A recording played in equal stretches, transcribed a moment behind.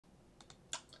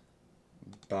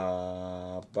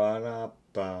Ba ba da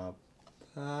ba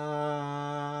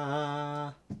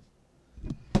ba.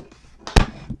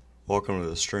 Welcome to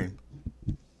the stream.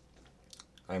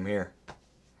 I'm here.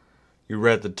 You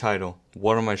read the title.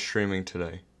 What am I streaming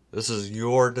today? This is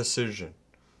your decision.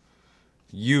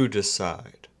 You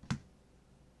decide.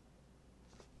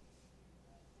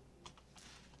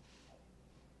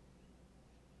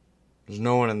 There's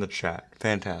no one in the chat.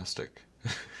 Fantastic.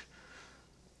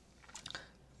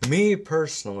 Me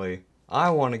personally, I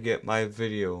want to get my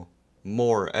video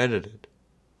more edited.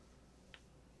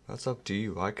 That's up to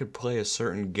you. I could play a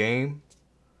certain game.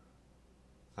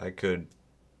 I could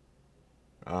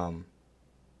draw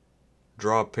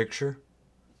a picture.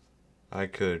 I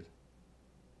could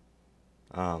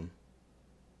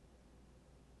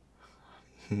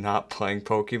not playing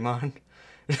Pokemon.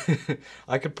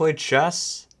 I could play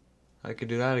chess. I could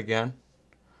do that again.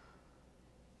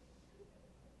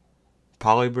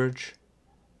 Polybridge.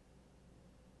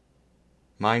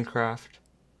 Minecraft.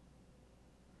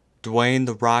 Dwayne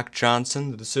 "The Rock"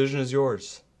 Johnson. The decision is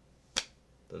yours.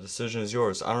 The decision is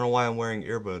yours. I don't know why I'm wearing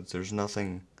earbuds. There's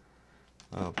nothing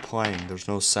playing. There's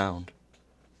no sound.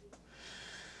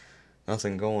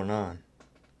 Nothing going on.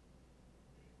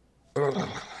 Ugh.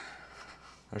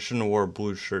 I shouldn't have wore a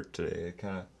blue shirt today. It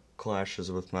kind of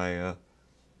clashes with my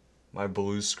my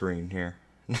blue screen here.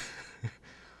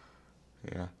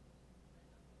 Yeah.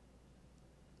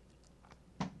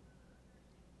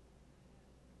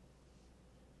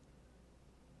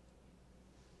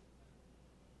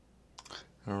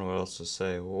 I don't know what else to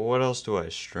say. Well, what else do I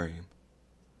stream?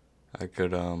 I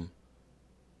could,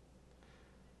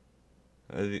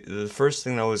 the first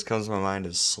thing that always comes to my mind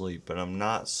is sleep, but I'm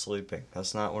not sleeping.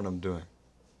 That's not what I'm doing.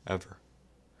 Ever.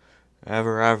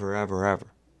 Ever, ever, ever, ever.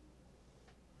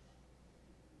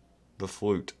 The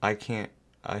flute. I can't,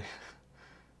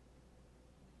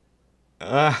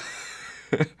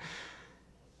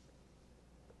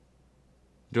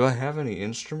 Do I have any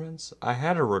instruments? I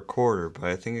had a recorder, but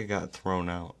I think it got thrown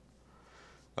out.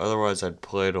 Otherwise, I'd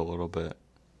play it a little bit.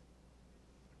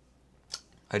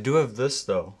 I do have this,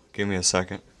 though. Give me a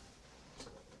second.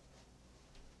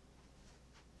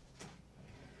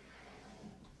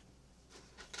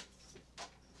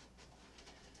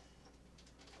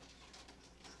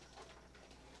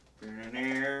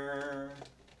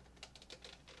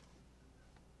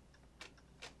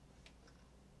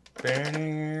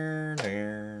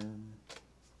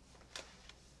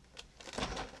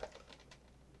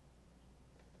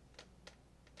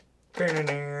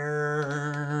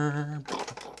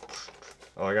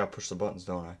 Oh, I gotta push the buttons,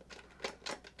 don't I?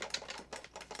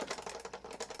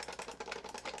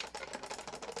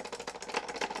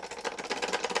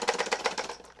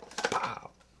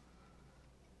 Pow.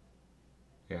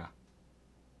 Yeah.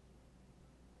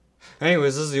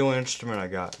 Anyways, this is the only instrument I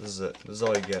got. This is it. This is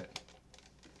all you get.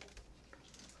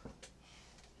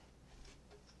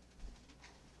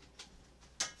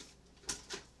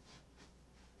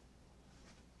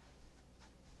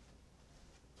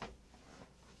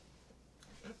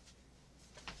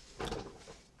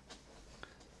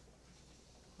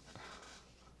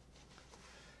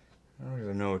 I don't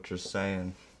even know what you're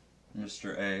saying,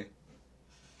 Mr. A.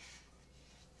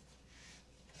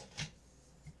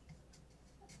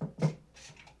 I'm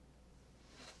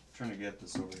trying to get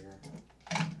this over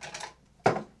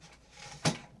here.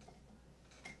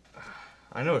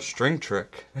 I know a string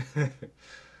trick. You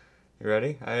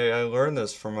ready? I learned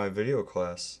this from my video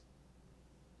class.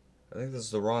 I think this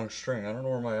is the wrong string. I don't know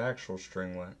where my actual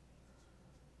string went.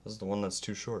 This is the one that's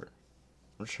too short.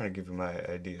 I'm just trying to give you my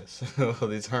ideas.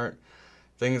 These aren't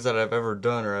things that I've ever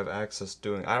done or have access to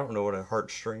doing. I don't know what a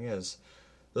heartstring is.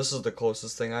 This is the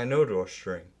closest thing I know to a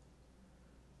string.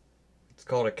 It's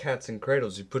called a cats and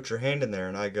cradles. You put your hand in there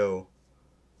and I go,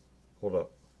 hold up.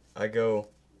 I go,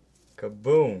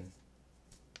 kaboom.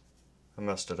 I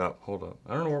messed it up. Hold up.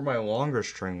 I don't know where my longer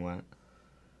string went.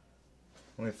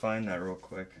 Let me find that real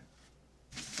quick.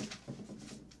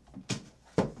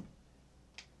 I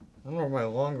don't know where my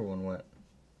longer one went.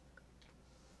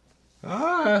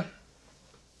 Ah!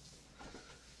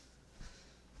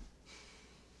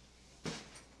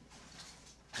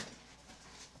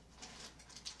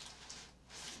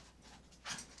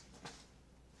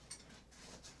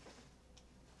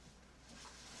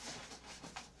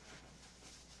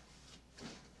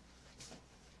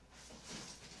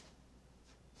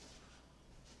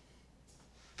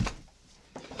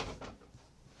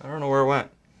 I don't know where it went.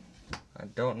 I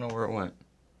don't know where it went.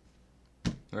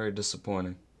 Very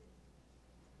disappointing.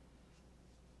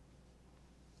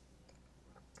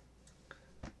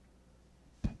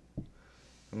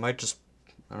 It might just,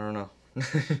 I don't know.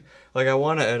 Like, I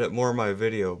want to edit more of my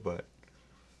video, but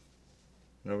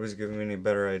nobody's giving me any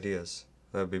better ideas.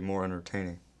 That'd be more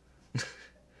entertaining.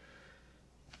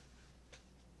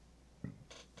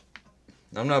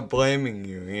 I'm not blaming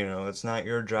you, you know, it's not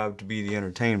your job to be the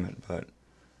entertainment, but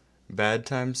Bad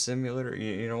Time Simulator,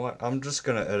 you know what? I'm just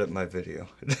gonna edit my video.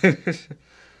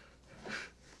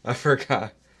 I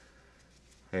forgot.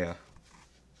 Yeah.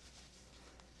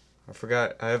 I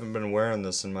forgot I haven't been wearing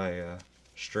this in my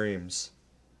streams.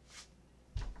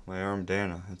 My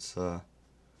armdana. It's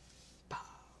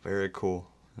very cool.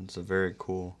 It's a very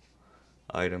cool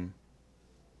item.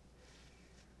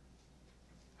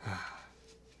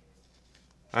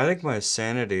 I think my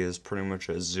sanity is pretty much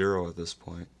at 0 at this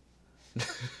point.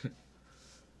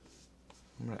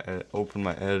 I'm gonna open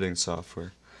my editing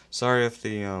software. Sorry if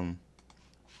the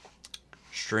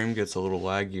stream gets a little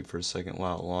laggy for a second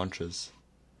while it launches.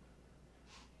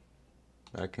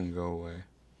 That can go away.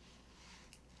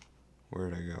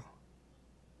 Where'd I go?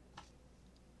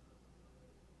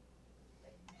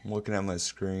 I'm looking at my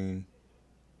screen.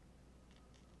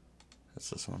 That's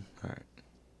this one. Alright.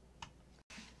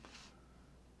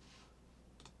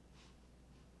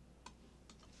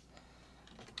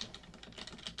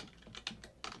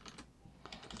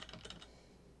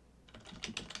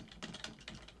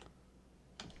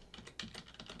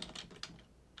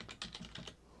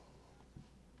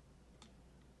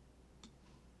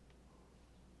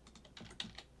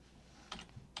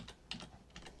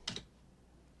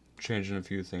 Changing a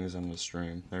few things on the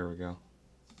stream. There we go.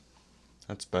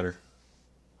 That's better.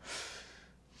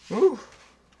 Woo!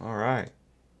 Alright.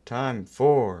 Time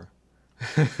for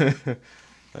the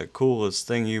coolest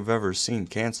thing you've ever seen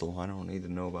cancel. I don't need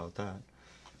to know about that.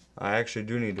 I actually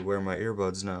do need to wear my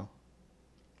earbuds now,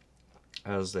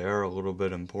 as they are a little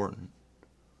bit important.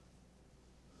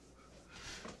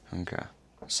 Okay.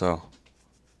 So,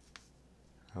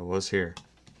 I was here.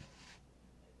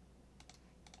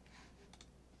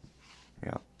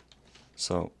 Yeah.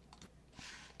 So,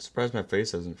 surprised my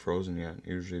face hasn't frozen yet.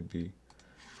 Usually it'd be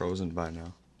frozen by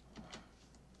now.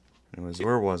 Anyways,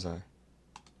 where was I?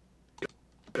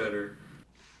 Cheddar.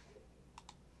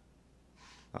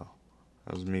 Oh,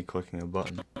 that was me clicking a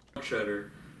button.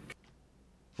 Cheddar.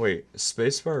 Wait,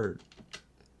 spacebar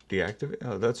deactivate?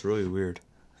 Oh, that's really weird.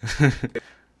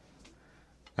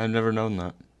 I've never known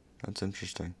that. That's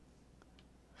interesting.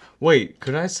 Wait,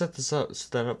 could I set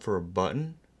that up for a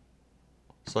button?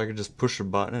 So I could just push a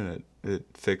button and it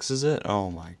fixes it? Oh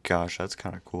my gosh, that's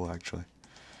kind of cool actually.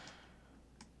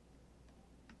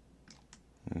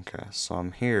 Okay, so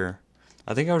I'm here.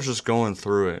 I think I was just going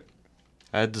through it.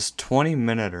 I had this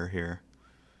 20-minute here.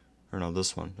 Or no,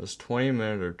 this one. This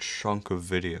 20-minute chunk of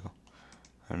video.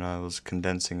 And I was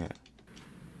condensing it.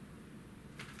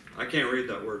 I can't read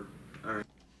that word. Alright.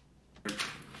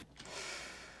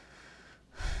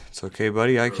 It's okay,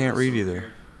 buddy. I can't read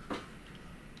either.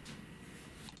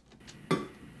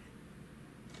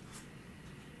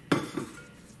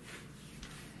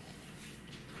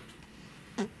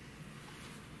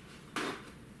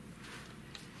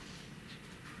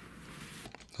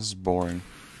 This is boring.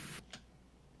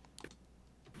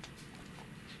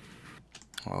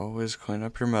 Always clean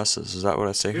up your messes. Is that what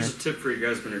I say here? Here's a tip for you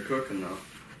guys when you're cooking, though.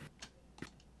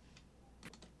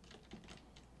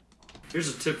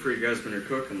 Here's a tip for you guys when you're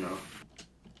cooking, though.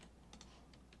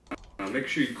 Make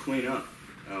sure you clean up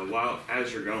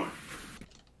as you're going.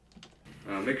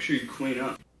 Make sure you clean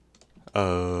up.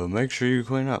 Make sure you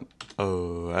clean up.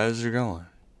 As you're going.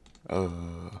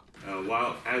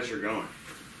 As you're going.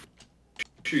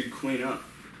 Make sure you clean up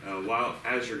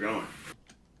as you're going.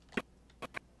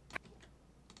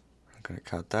 I'm gonna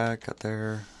cut that, cut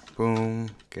there.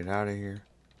 Boom. Get out of here.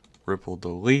 Ripple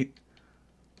delete.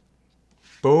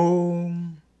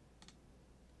 Boom.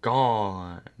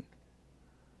 Gone.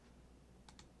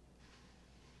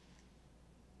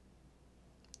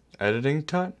 Editing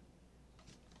tut?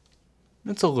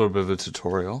 It's a little bit of a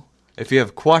tutorial. If you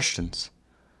have questions,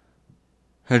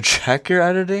 check your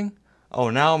editing. Oh,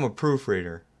 now I'm a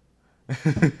proofreader.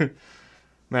 Man,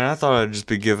 I thought I'd just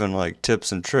be giving like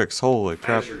tips and tricks. Holy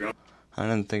crap. I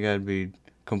didn't think I'd be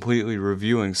completely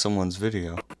reviewing someone's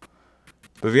video.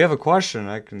 But if you have a question,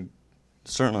 I can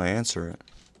certainly answer it.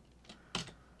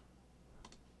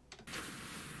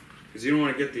 Because you don't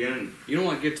want to get the end. You don't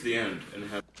want to get to the end and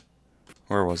have...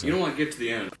 Where was it? You don't want to get to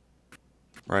the end.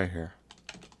 Right here.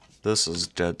 This is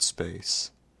dead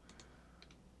space.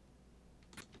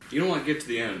 You don't want to get to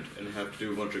the end and have to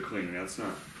do a bunch of cleaning. That's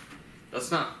not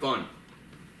fun.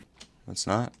 It's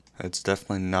not? It's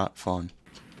definitely not fun.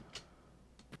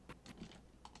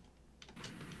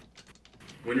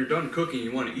 When you're done cooking,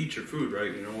 you want to eat your food,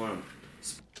 right? You don't want to...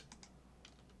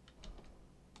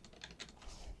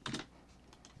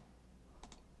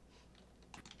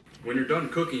 When you're done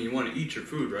cooking, you want to eat your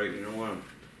food, right? You don't want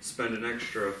to spend an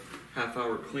extra half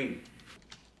hour cleaning.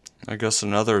 I guess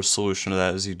another solution to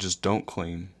that is you just don't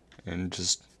clean and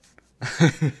just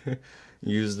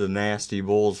use the nasty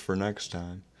bowls for next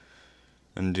time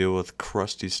and deal with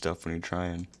crusty stuff when you're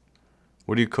trying.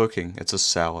 What are you cooking? It's a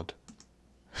salad.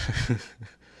 It's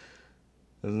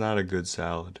not a good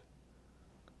salad.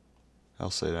 I'll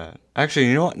say that. Actually,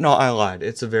 you know what? No, I lied.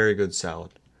 It's a very good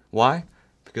salad. Why?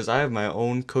 Because I have my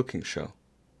own cooking show.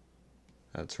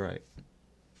 That's right.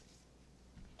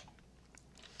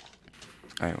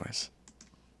 Anyways.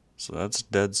 So that's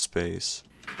Dead Space.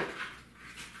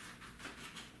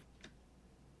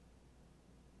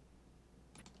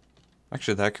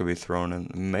 Actually, that could be thrown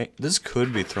in. This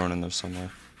could be thrown in there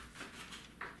somewhere.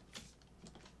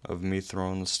 Of me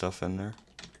throwing the stuff in there.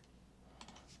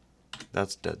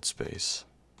 That's Dead Space.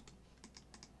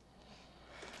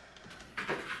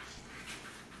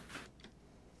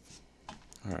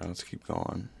 Alright, let's keep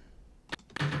going.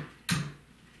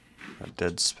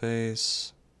 Dead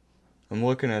Space. I'm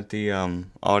looking at the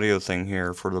audio thing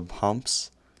here for the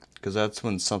pumps, because that's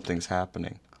when something's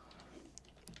happening.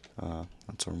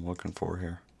 That's what I'm looking for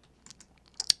here.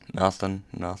 Nothing.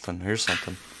 Here's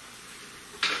something.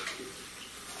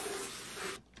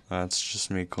 That's just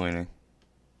me cleaning.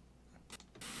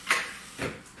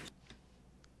 There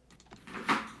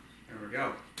we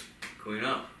go. Clean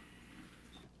up.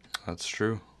 That's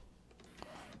true.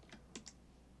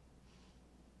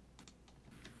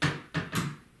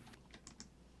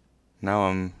 Now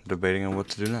I'm debating on what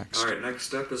to do next. Alright, next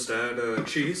step is to add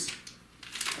cheese.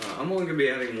 I'm only going to be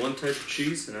adding one type of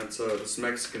cheese, and that's this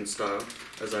Mexican style,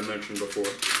 as I mentioned before.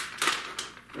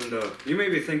 And you may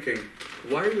be thinking,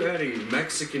 why are you adding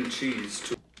Mexican cheese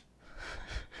to...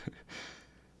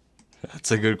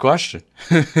 That's a good question.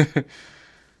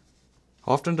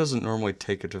 How often does it normally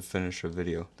take it to finish a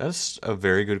video? That's a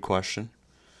very good question.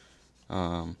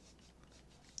 Well,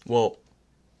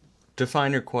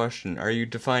 define your question. Are you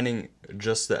defining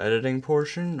just the editing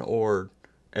portion or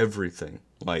everything?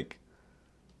 Like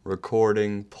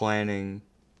recording, planning,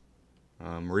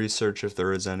 research if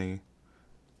there is any,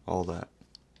 all that.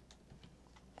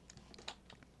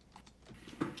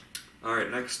 Alright,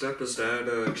 next step is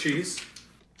to add cheese.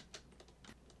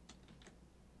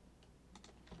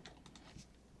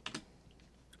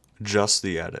 Just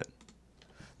the edit.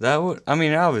 That would, I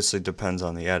mean, it obviously depends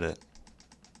on the edit.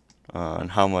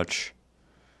 And how much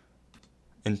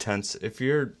intense, if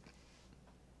you're,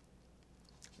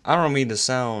 I don't mean to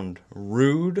sound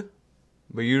rude,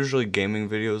 but usually gaming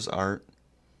videos aren't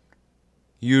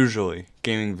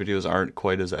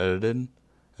quite as edited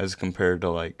as compared to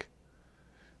like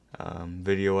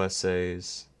video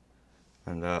essays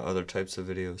and other types of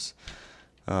videos.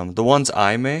 The ones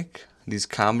I make, these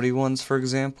comedy ones for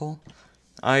example,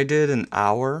 I did an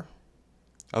hour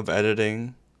of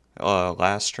editing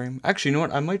last stream. Actually, you know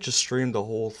what? I might just stream the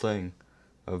whole thing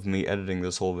of me editing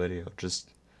this whole video, just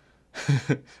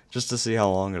to see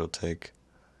how long it'll take.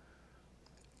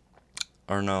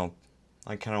 Or no,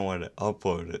 I kind of wanted to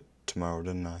upload it tomorrow,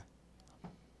 didn't I?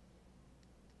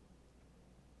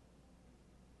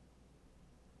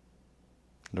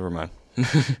 Never mind.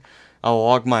 I'll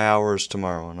log my hours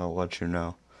tomorrow and I'll let you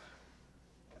know.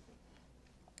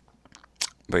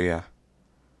 But yeah.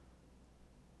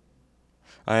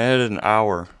 I edited an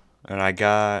hour and I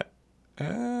got,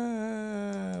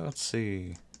 let's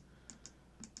see,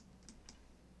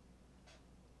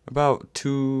 about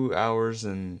 2 hours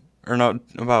and, or no,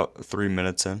 about 3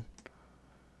 minutes in.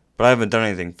 But I haven't done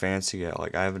anything fancy yet.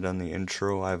 Like, I haven't done the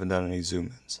intro, I haven't done any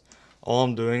zoom-ins. All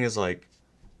I'm doing is like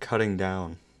cutting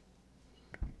down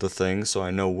the thing so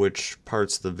I know which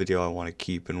parts of the video I want to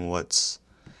keep and what's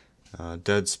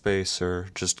dead space or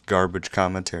just garbage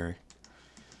commentary.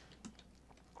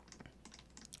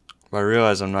 But I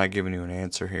realize I'm not giving you an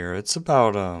answer here. It's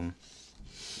about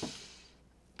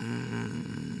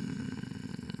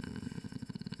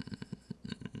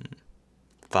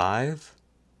 5.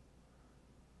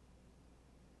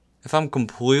 If I'm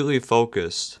completely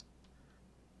focused,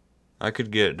 I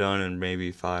could get it done in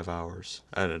maybe 5 hours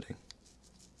editing.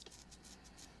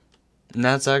 And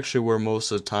that's actually where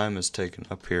most of the time is taken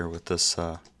up here with this,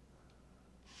 oh,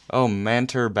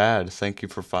 Manter Bad, thank you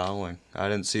for following. I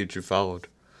didn't see that you followed.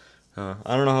 I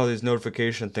don't know how these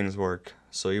notification things work,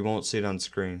 so you won't see it on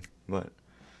screen, but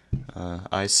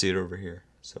I see it over here,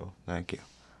 so thank you.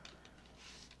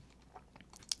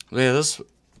 Yeah, this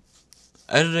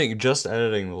editing, just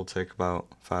editing will take about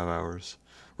 5 hours.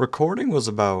 Recording was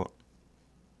about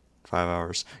 5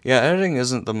 hours. Yeah, editing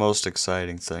isn't the most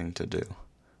exciting thing to do.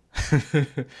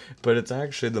 But it's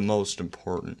actually the most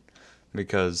important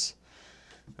because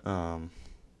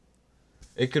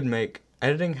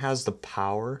Editing has the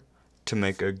power to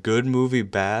make a good movie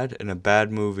bad and a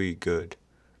bad movie good.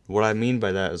 What I mean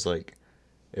by that is, like,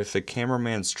 if the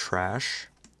cameraman's trash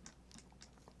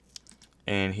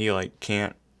and he, like,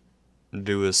 can't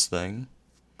do his thing,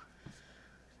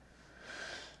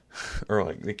 or,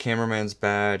 like, the cameraman's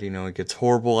bad, you know, it gets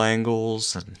horrible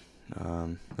angles,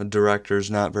 and the director's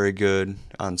not very good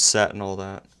on set and all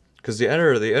that. Because the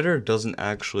editor doesn't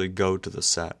actually go to the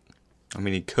set. I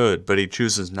mean, he could, but he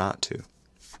chooses not to.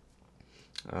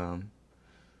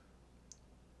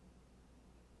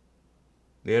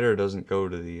 The editor doesn't go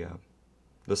to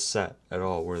the set at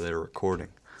all where they're recording.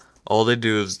 All they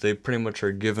do is they pretty much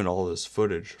are given all this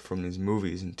footage from these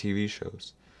movies and TV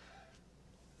shows,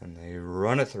 and they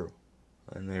run it through,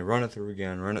 and they run it through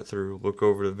again, run it through, look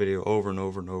over the video over and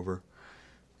over and over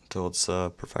until it's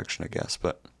perfection, I guess.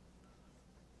 But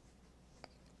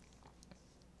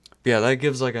yeah, that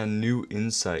gives like a new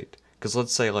insight. Because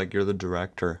let's say like you're the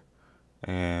director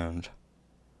and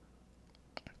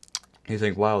you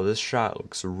think, wow, this shot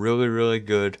looks really, really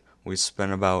good. We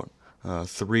spent about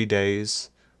 3 days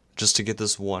just to get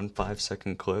this one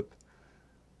 5-second clip.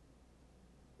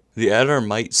 The editor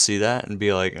might see that and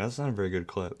be like, that's not a very good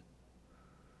clip.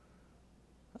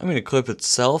 I mean, the clip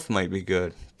itself might be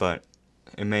good, but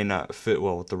it may not fit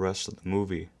well with the rest of the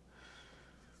movie.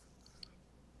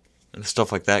 And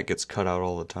stuff like that gets cut out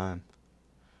all the time.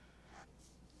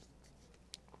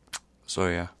 So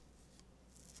yeah.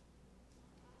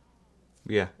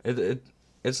 Yeah,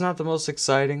 it's not the most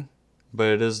exciting, but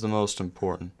it is the most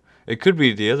important. It could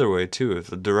be the other way too. If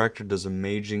the director does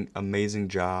an amazing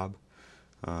job,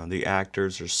 the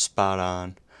actors are spot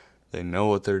on, they know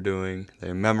what they're doing,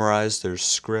 they memorize their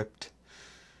script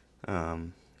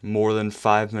more than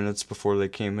 5 minutes before they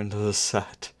came into the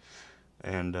set,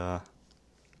 and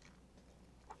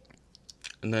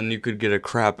then you could get a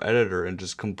crap editor and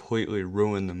just completely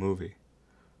ruin the movie.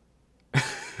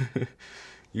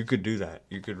 You could do that.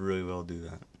 You could really well do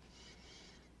that.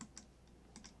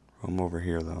 I'm over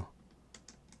here though.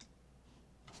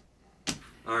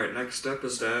 Alright, next step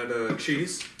is to add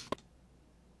cheese.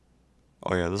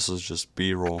 Oh yeah, this is just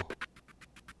B-roll.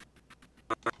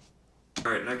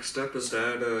 Alright, next step is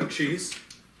to add cheese.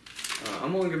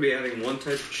 I'm only going to be adding one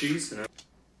type of cheese. And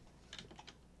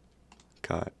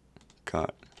Cut.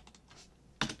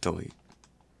 Delete.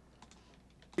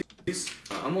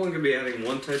 I'm only going to be adding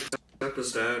one type. Step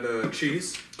is to add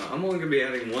cheese. I'm only going to be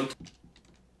adding one.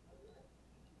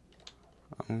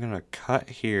 I'm going to cut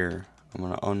here. I'm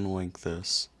going to unlink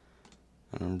this.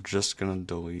 And I'm just going to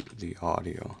delete the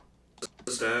audio.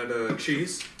 Is to add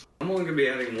cheese. I'm only going to be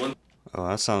adding one. Oh,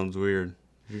 that sounds weird.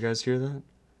 Did you guys hear that?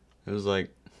 It was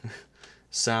like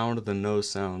sound, then no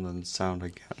sound, then sound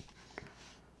again.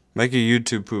 Make a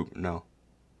YouTube poop. No.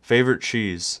 Favorite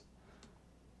cheese.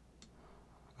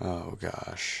 Oh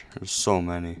gosh. There's so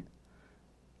many.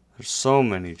 There's so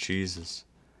many cheeses.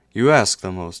 You ask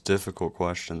the most difficult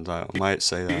questions, I might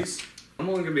say that. I'm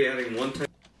only going to be adding one type.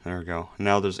 There we go.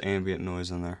 Now there's ambient noise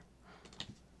in there.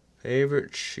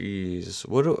 Favorite cheese.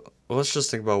 Let's just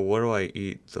think about what do I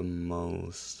eat the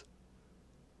most.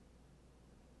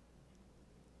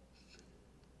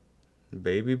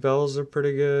 Baby Bells are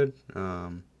pretty good.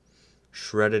 Not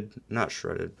shredded,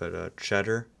 but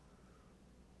cheddar.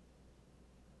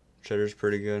 Cheddar's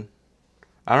pretty good.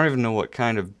 I don't even know what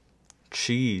kind of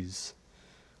cheese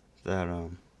that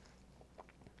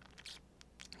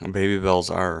Baby Bells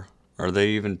are. Are they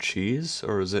even cheese,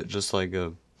 or is it just like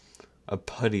a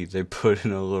putty they put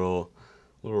in a little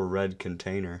red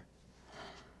container?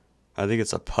 I think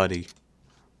it's a putty.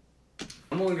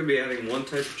 I'm only going to be adding one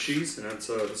type of cheese, and that's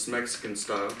this Mexican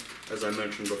style, as I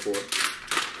mentioned before.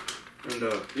 And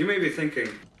you may be thinking,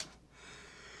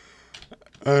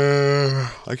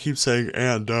 I keep saying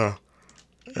and this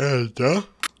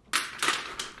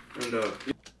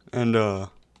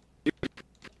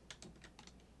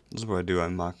is what I do, I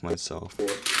mock myself.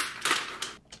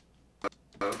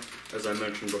 As I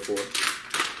mentioned before.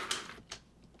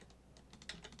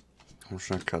 I'm just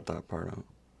gonna cut that part out.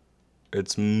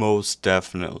 It's most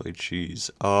definitely cheese.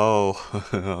 Oh,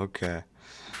 okay.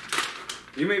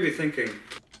 You may be thinking,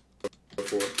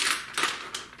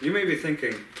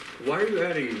 why are you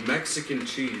adding Mexican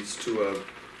cheese to a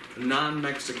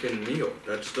non-Mexican meal?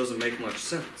 That just doesn't make much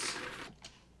sense.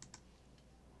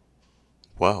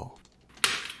 Wow.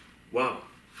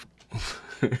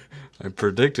 I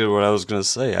predicted what I was gonna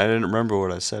say. I didn't remember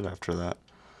what I said after that.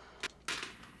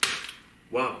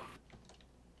 Wow.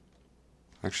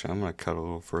 Actually, I'm gonna cut a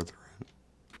little further in.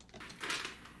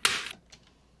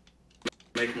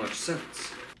 Make much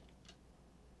sense.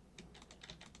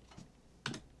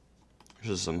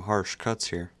 There's some harsh cuts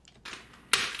here.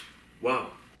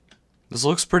 Wow. This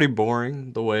looks pretty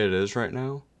boring the way it is right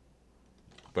now.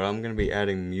 But I'm going to be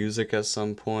adding music at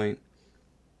some point.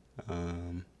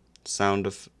 Not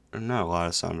a lot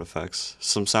of sound effects.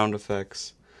 Some sound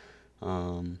effects.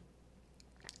 Zoom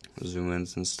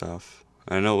ins and stuff.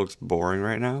 I know it looks boring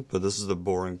right now, but this is the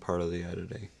boring part of the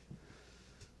editing.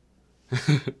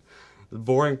 The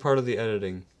boring part of the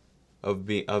editing of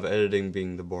editing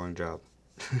being the boring job.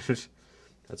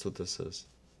 That's what this is.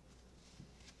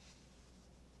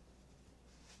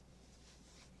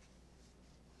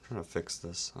 I'm trying to fix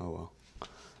this. Oh well.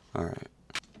 Alright.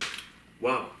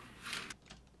 Wow.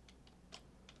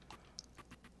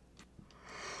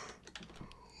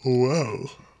 Wow.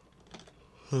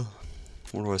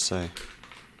 What do I say?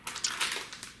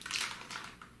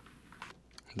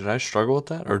 Did I struggle with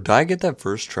that? Or did I get that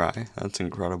first try? That's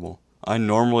incredible. I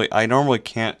normally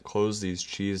can't close these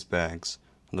cheese bags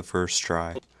on the first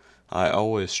try. I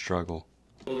always struggle.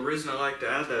 Well, the reason I like to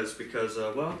add that is because,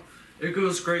 well, it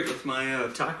goes great with my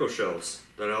taco shells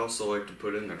that I also like to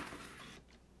put in there.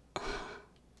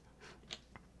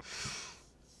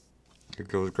 It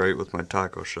goes great with my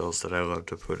taco shells that I love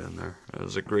to put in there. It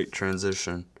was a great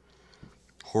transition.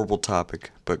 Horrible topic,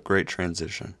 but great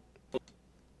transition.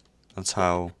 That's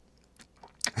how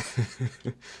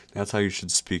that's how you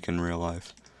should speak in real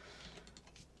life.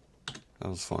 That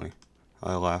was funny.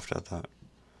 I laughed at that.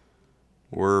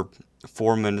 We're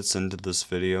 4 minutes into this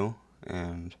video,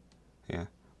 and yeah.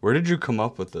 Where did you come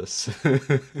up with this?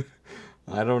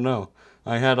 I don't know.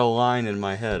 I had a line in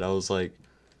my head. I was like,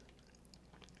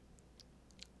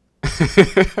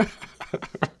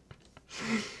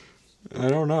 I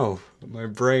don't know. My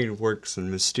brain works in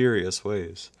mysterious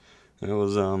ways. And it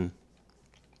was, I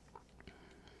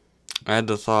had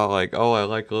the thought like, oh, I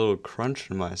like a little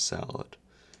crunch in my salad.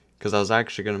 Because I was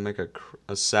actually going to make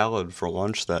a salad for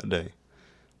lunch that day.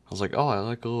 I was like, oh, I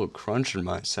like a little crunch in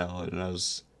my salad. And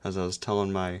as I was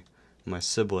telling my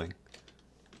sibling.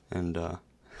 And,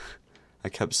 I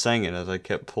kept saying it as I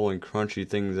kept pulling crunchy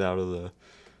things out of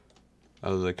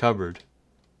the cupboard.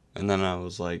 And then I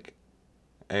was like,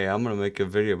 hey, I'm gonna make a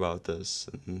video about this.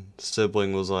 And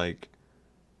sibling was like,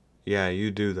 yeah,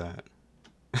 you do that.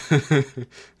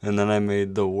 And then I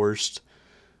made the worst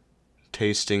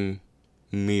tasting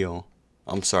meal.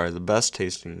 I'm sorry, the best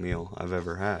tasting meal I've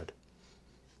ever had.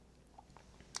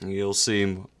 And you'll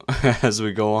see as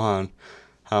we go on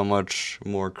how much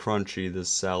more crunchy this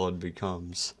salad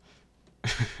becomes.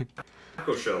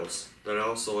 Taco shells that I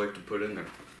also like to put in there.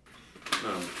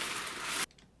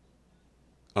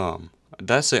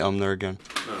 Did I say there again?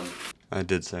 No. I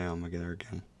did say there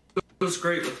again. It goes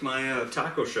great with my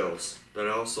taco shells that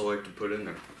I also like to put in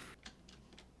there.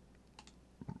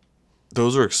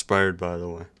 Those are expired, by the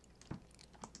way.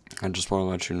 I just want to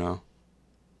let you know.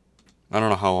 I don't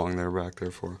know how long they're back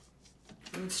there for.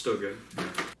 It's still good.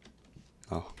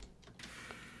 Oh.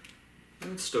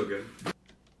 It's still good.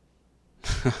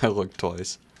 I looked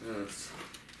twice. Yes.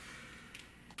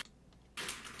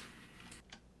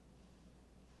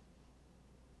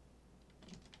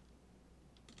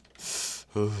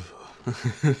 I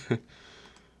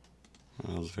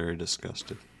was very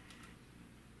disgusted.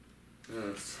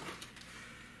 Yes.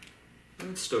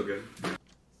 It's still good.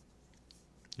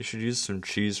 You should use some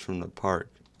cheese from the park.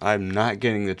 I'm not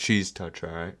getting the cheese touch,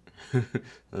 alright?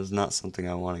 That's not something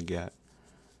I want to get.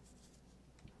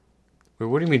 Wait,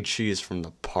 what do you mean cheese from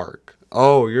the park?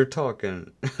 Oh, you're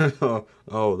talking...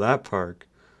 oh, that park.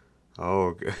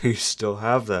 Oh, you still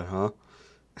have that, huh?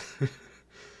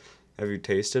 Have you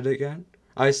tasted it yet?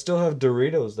 I still have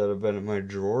Doritos that have been in my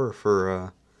drawer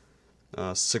for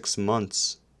 6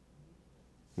 months.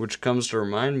 Which comes to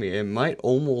remind me, it might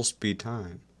almost be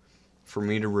time for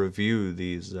me to review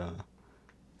these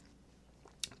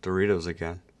Doritos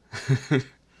again.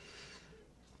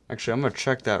 Actually, I'm going to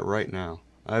check that right now.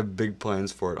 I have big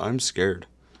plans for it. I'm scared.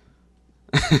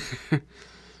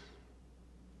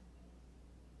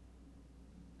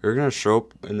 You're going to show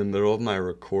up in the middle of my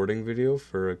recording video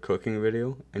for a cooking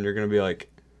video, and you're going to be like,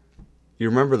 you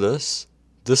remember this?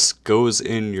 This goes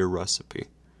in your recipe.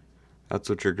 That's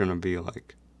what you're going to be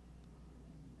like.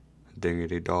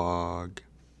 Dingity dog.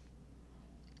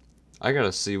 I got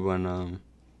to see when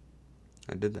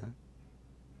I did that.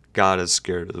 God is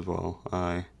scared as well.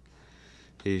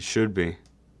 He should be.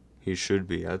 He should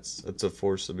be. That's a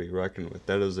force to be reckoned with.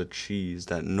 That is a cheese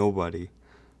that nobody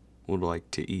would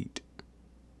like to eat.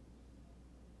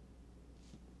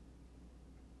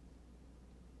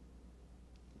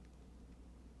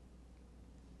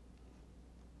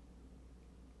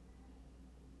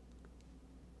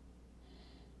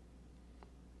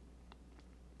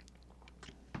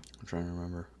 I'm trying to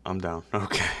remember. I'm down.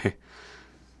 Okay.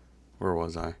 Where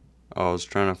was I? Oh, I was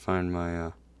trying to find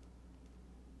my,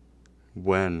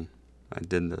 when I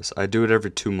did this. I do it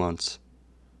every 2 months.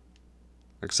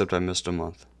 Except I missed a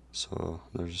month. So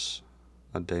there's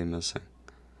a day missing.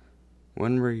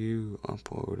 When were you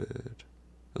uploaded? It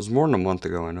was more than a month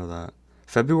ago, I know that.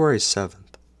 February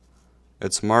 7th.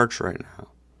 It's March right now.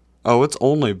 Oh, it's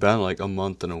only been like a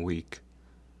month and a week.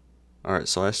 Alright,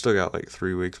 so I still got like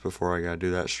 3 weeks before I gotta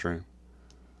do that stream.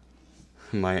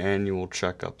 My annual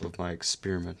checkup of my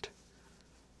experiment.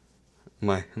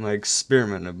 My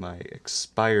experiment of my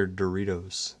expired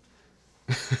Doritos.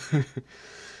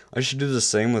 I should do the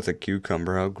same with a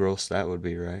cucumber. How gross that would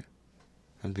be, right?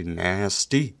 That'd be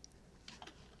nasty.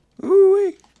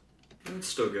 Ooh-wee. It's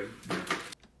still good.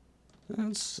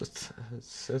 It's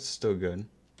still good.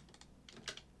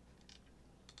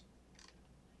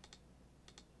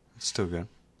 It's still good.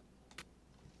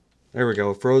 There we go.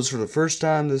 It froze for the first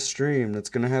time this stream. That's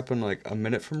gonna happen like a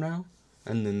minute from now,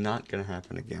 and then not gonna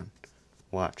happen again.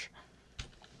 Watch.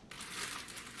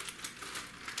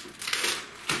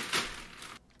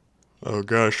 Oh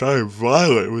gosh, I am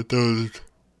violent with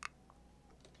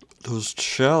those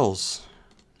shells.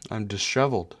 I'm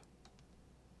disheveled.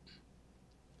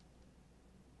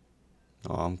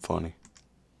 Oh, I'm funny.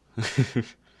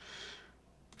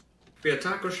 Yeah,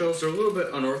 taco shells are a little bit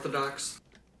unorthodox.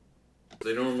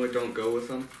 They normally don't go with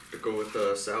them. They go with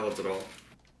salads at all.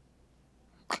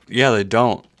 Yeah, they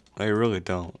don't. They really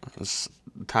don't.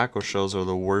 Taco shells are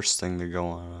the worst thing to go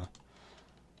on.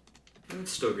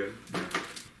 It's still good.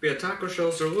 Yeah, taco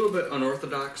shells are a little bit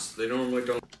unorthodox. They normally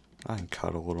don't. I can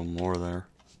cut a little more there.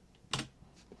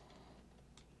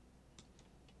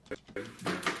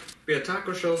 Yeah,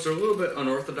 taco shells are a little bit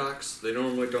unorthodox. They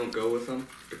normally don't go with them.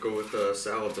 They go with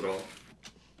salads at all.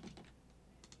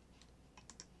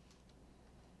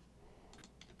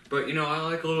 But, you know, I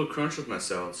like a little crunch with my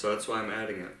salad, so that's why I'm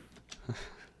adding it.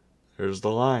 There's the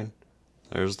line.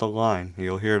 There's the line.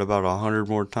 You'll hear it about 100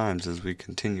 more times as we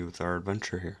continue with our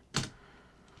adventure here.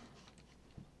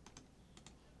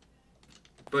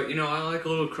 But, you know, I like a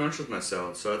little crunch with my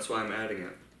salad, so that's why I'm adding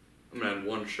it. I'm gonna add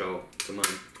 1 shell to mine.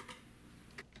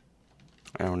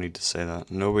 I don't need to say that.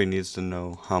 Nobody needs to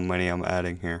know how many I'm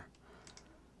adding here.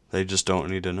 They just don't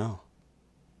need to know.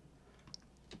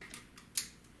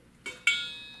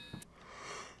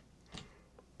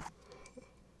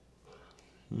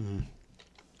 Can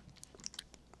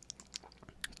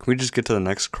we just get to the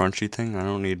next crunchy thing? I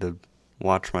don't need to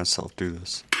watch myself do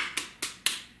this.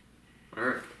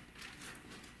 Alright.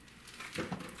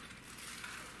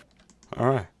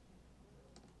 Alright.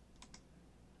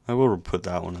 I will put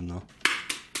that one in though.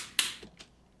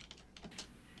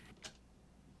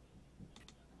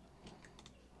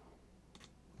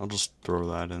 I'll just throw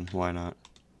that in. Why not?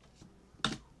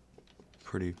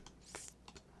 Pretty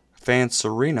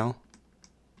fancy-reno.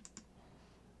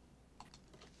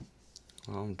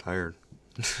 Oh, I'm tired.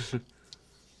 You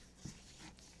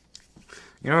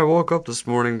know, I woke up this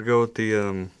morning to go with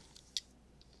the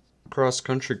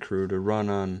cross-country crew to run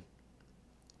on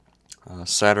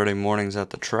Saturday mornings at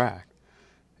the track.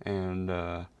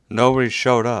 And nobody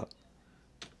showed up.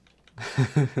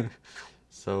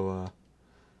 So,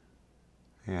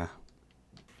 yeah.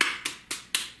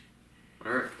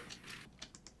 Alright.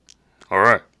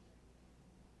 Alright.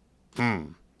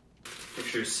 Make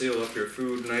sure you seal up your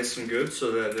food nice and good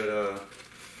so that it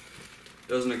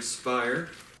doesn't expire.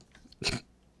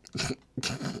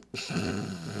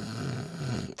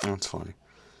 That's funny.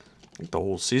 I think the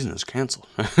whole season is canceled.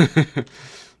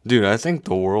 Dude, I think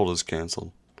the world is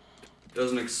canceled.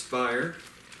 Doesn't expire.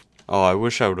 Oh, I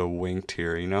wish I would have winked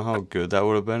here. You know how good that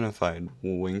would have been if I had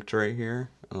winked right here?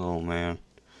 Oh, man.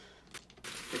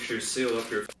 Make sure you seal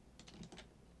up your...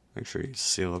 Make sure you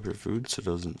seal up your food so it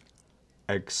doesn't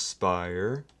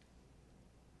expire.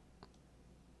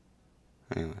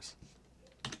 Anyways.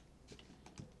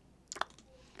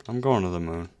 I'm going to the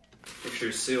moon. Make sure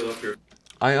you seal up your...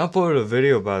 I uploaded a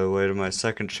video, by the way, to my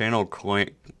second channel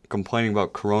complaining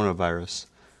about coronavirus.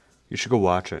 You should go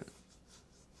watch it.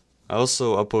 I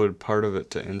also uploaded part of it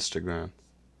to Instagram.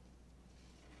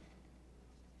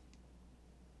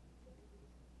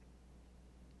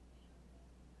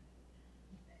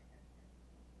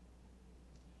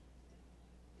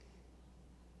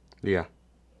 Yeah.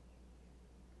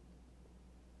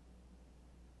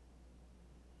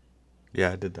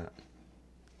 Yeah, I did that.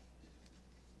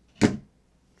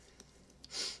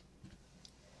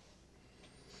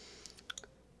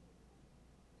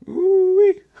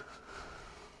 Ooh-wee.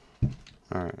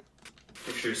 Alright.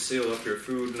 Make sure you seal up your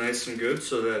food nice and good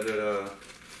so that it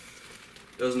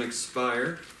doesn't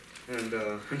expire. And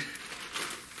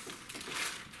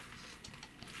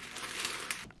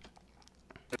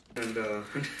And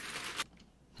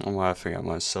I'm laughing at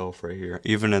myself right here.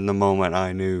 Even in the moment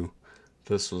I knew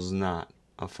this was not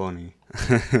a funny.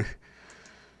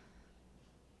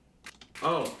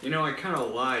 oh, you know, I kind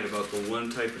of lied about the one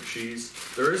type of cheese.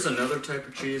 There is another type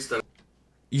of cheese that...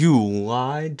 You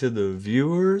lied to the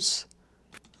viewers?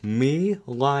 Me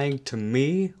lying to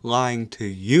me? Lying to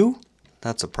you?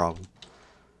 That's a problem.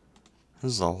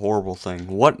 This is a horrible thing.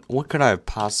 What could I have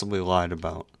possibly lied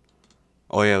about?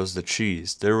 Oh yeah, it was the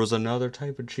cheese. There was another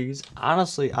type of cheese.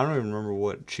 Honestly, I don't even remember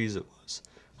what cheese it was.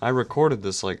 I recorded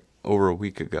this like over a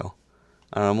week ago.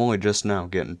 And I'm only just now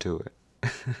getting to it.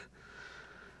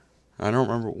 I don't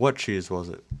remember. What cheese was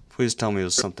it? Please tell me it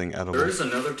was something edible. There is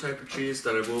another type of cheese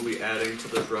that I will be adding to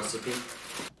this recipe.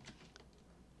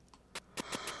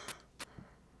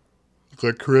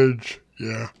 The cringe,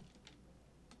 yeah.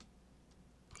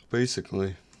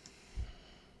 Basically.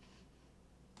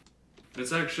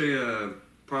 It's actually a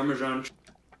Parmesan.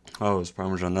 Oh, it's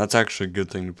Parmesan. That's actually a good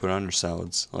thing to put on your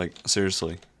salads. Like,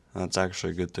 seriously. That's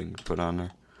actually a good thing to put on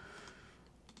there.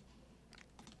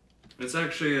 It's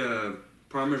actually a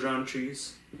Parmesan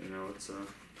cheese. You know, it's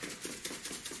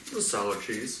a solid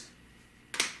cheese.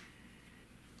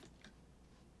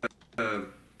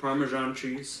 Parmesan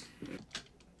cheese.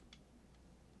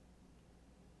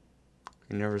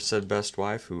 You never said best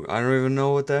waifu. I don't even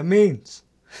know what that means.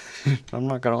 I'm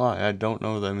not gonna lie, I don't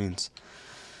know what that means.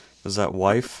 Is that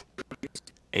wife?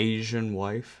 Asian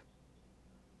wife?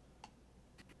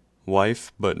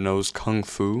 Wife but knows kung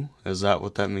fu? Is that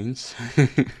what that means?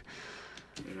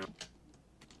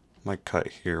 Might cut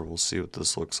here, we'll see what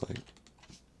this looks like.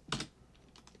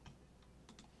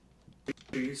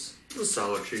 Cheese. It's a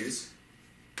solid cheese.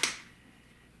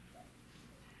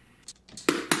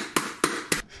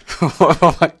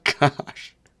 Oh my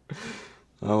gosh.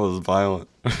 That was violent.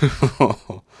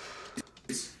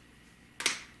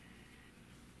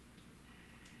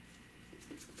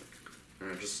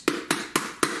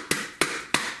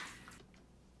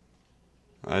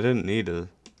 I didn't need to.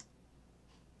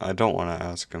 I don't want to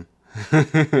ask him.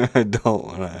 I don't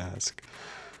want to ask.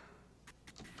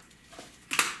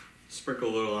 Sprinkle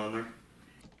a little on there.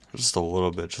 Just a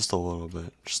little bit, just a little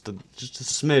bit. Just a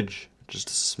smidge. Just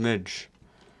a smidge.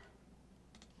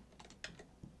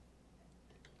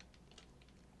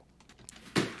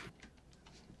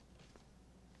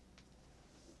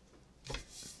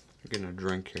 I'm getting a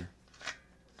drink here.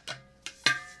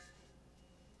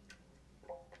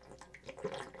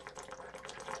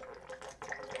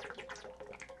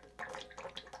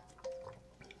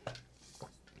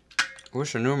 I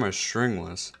wish I knew where my string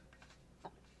was.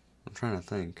 I'm trying to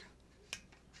think.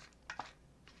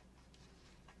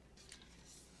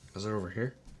 Is it over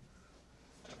here?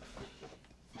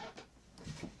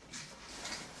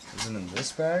 Is it in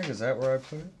this bag? Is that where I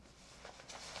put it?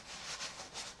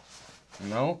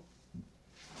 No.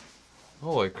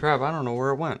 Holy crap, I don't know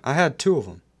where it went. I had two of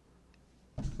them.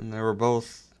 And they were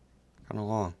both kind of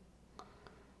long.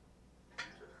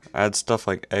 I had stuff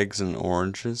like eggs and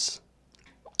oranges.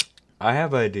 I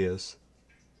have ideas.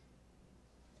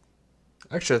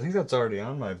 Actually, I think that's already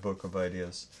on my book of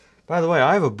ideas. By the way,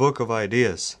 I have a book of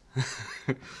ideas.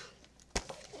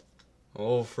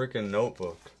 Oh, freaking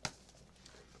notebook.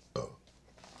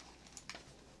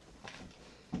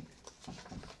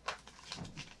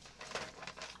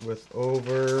 With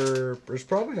over... There's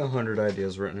probably 100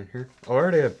 ideas written in here. I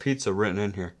already have pizza written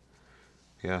in here.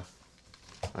 Yeah.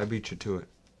 I beat you to it.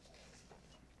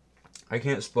 I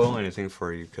can't spoil anything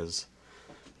for you because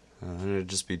then it'd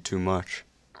just be too much.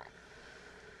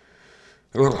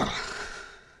 Alright,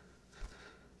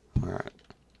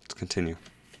 let's continue.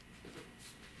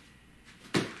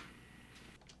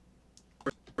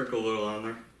 Sprinkle a little on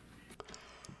there.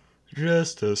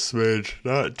 Just a smidge,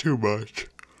 not too much.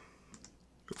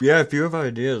 Yeah, if you have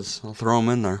ideas, I'll throw them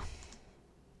in there.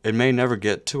 It may never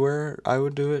get to where I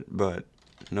would do it, but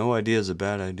no idea is a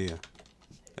bad idea.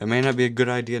 It may not be a good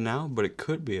idea now, but it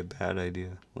could be a bad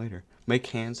idea later. Make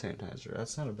hand sanitizer.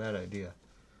 That's not a bad idea.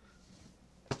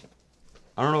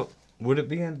 I don't know. Would it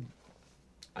be in...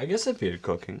 I guess it'd be a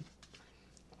cooking.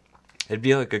 It'd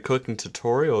be like a cooking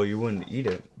tutorial. You wouldn't eat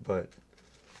it, but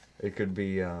it could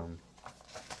be... Am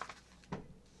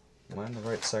I in the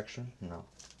right section? No.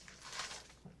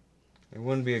 It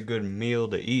wouldn't be a good meal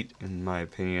to eat, in my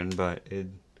opinion, but it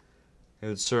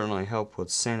would certainly help with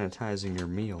sanitizing your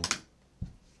meal.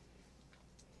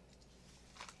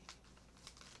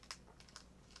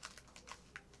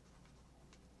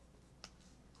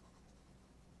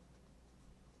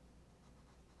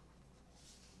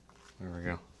 There we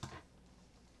go.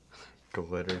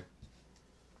 Glitter.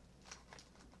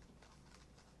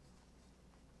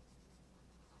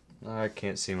 I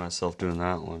can't see myself doing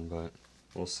that one, but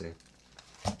we'll see.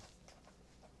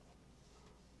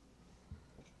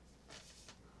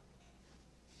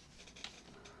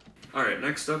 Alright,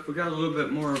 next up we got a little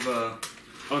bit more of a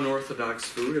unorthodox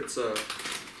food. It's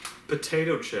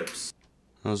potato chips.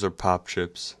 Those are pop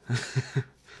chips.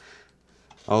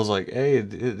 I was like, hey,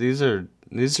 these are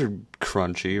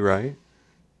crunchy, right?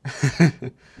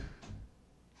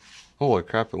 Holy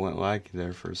crap, it went laggy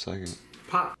there for a second.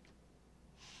 Pop.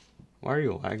 Why are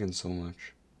you lagging so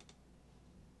much?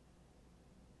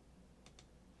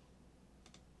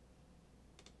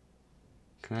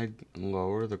 Can I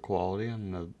lower the quality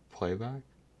on the playback?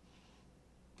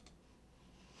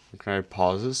 Can I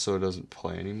pause this so it doesn't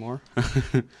play anymore?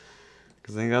 Because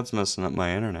I think that's messing up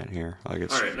my internet here. Like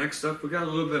it's. Alright, next up we got a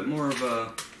little bit more of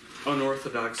a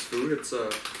unorthodox food. It's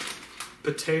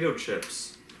potato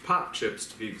chips. Pop chips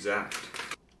to be exact.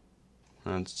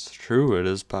 That's true, it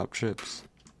is pop chips.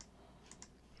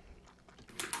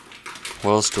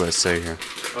 What else do I say here?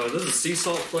 This is sea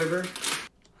salt flavor.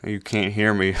 You can't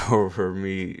hear me over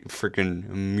me freaking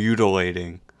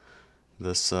mutilating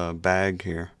this bag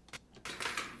here.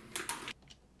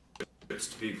 Chips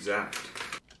to be exact.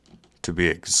 To be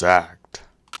exact.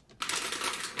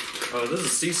 This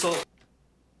is sea salt.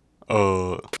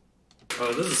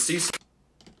 This is sea salt.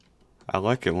 I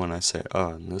like it when I say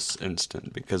in this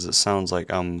instant because it sounds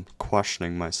like I'm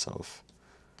questioning myself.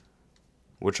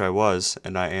 Which I was,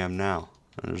 and I am now.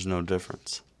 And there's no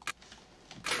difference.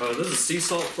 This is sea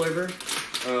salt flavor.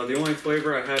 The only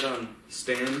flavor I had on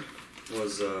stand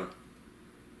was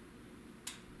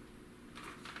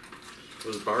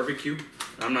barbecue.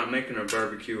 I'm not making a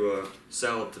barbecue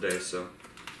salad today, so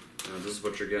this is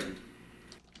what you're getting.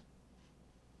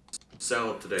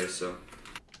 Salad today, so.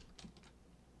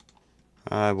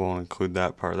 I won't include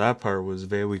that part. That part was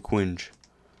very cringe.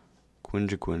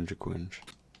 Cringe.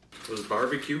 It was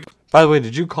barbecue. By the way,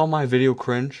 did you call my video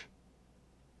cringe?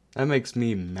 That makes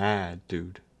me mad,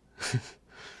 dude.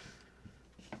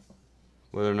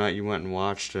 Whether or not you went and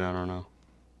watched it, I don't know.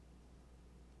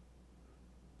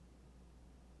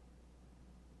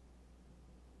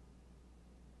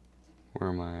 Where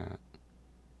am I at?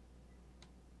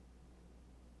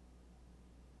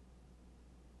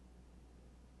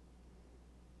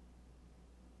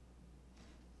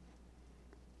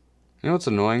 You know what's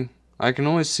annoying? I can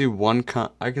only see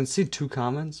I can see 2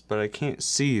 comments, but I can't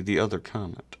see the other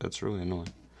comment. That's really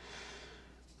annoying.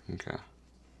 Okay.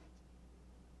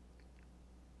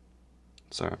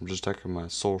 Sorry, I'm just checking my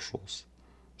socials,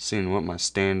 seeing what my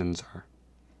stand-ins are.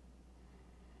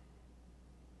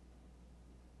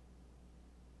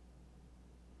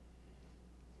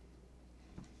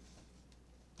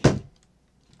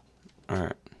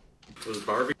 Alright. Was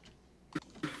barbecue.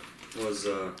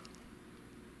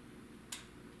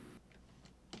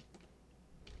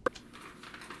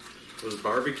 Was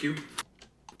barbecue.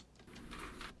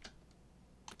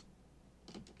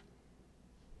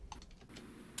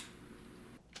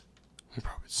 I'll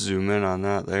probably zoom in on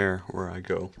that there where I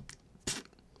go.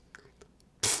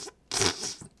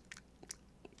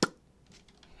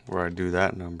 Where I do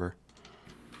that number.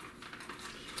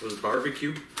 Was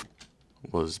barbecue.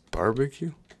 Was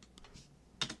barbecue?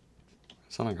 I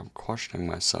sound like I'm questioning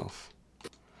myself.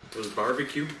 Was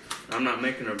barbecue. I'm not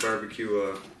making a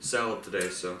barbecue salad today,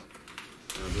 so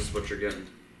this is what you're getting.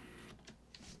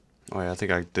 Oh yeah, I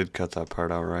think I did cut that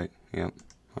part out right. Yep.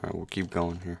 Alright, we'll keep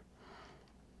going here.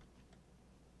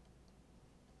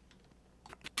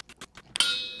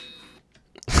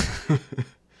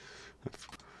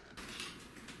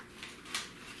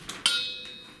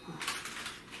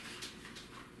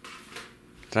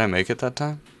 Did I make it that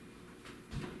time?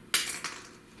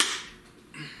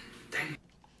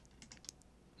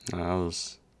 No, that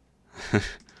was...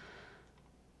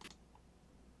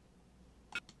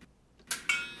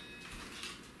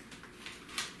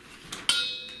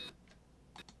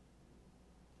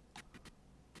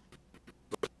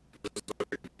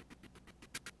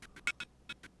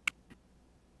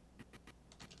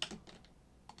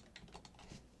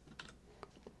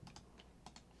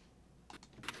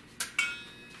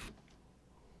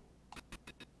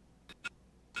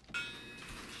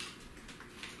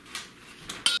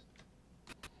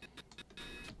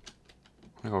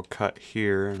 I'll cut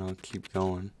here and I'll keep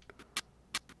going.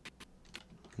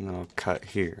 And then I'll cut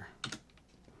here.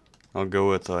 I'll go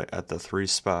with at the 3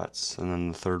 spots, and then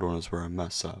the third one is where I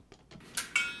mess up.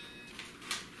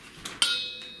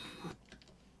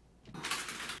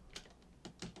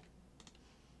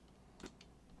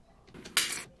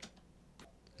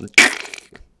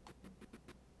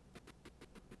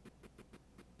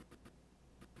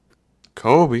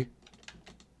 Kobe.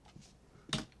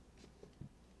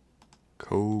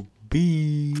 Kobe.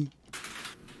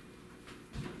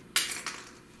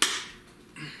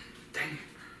 Dang it.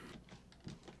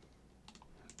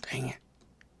 Dang it.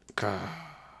 God.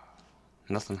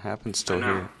 Nothing happened still I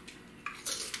know. here.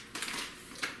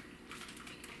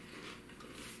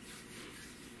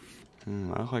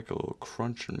 I like a little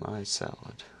crunch in my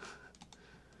salad.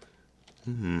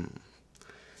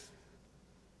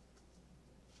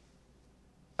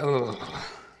 Ugh.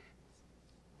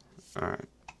 Alright.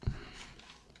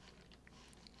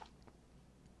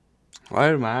 Why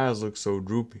do my eyes look so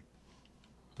droopy?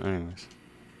 Anyways.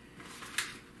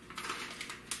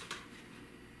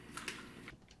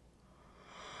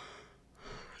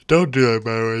 Don't do that,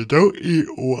 by the way. Don't eat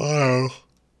while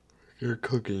you're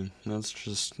cooking. That's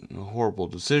just a horrible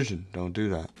decision. Don't do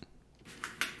that.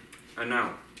 I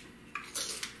know.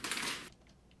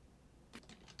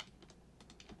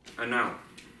 I know.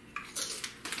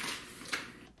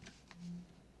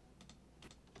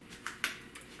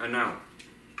 I know.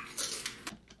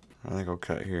 I think I'll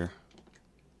cut here.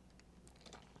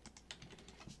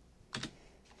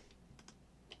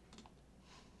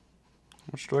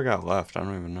 How much do I got left? I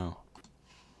don't even know.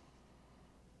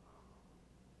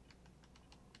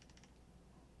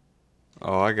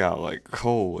 Oh, I got like,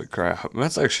 holy crap.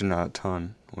 That's actually not a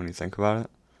ton when you think about it.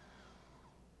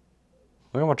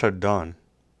 Look how much I've done.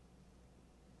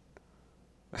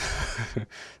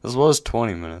 This was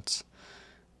 20 minutes.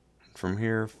 From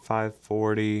here,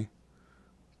 5:40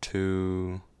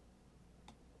 to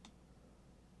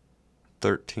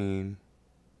 13.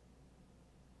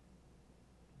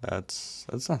 That's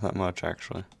not that much,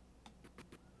 actually.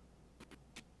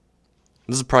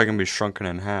 This is probably gonna be shrunken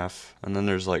in half, and then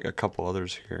there's like a couple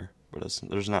others here, but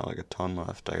there's not like a ton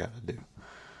left I gotta do.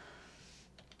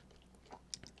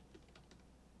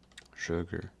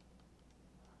 Sugar.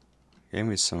 Gave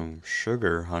me some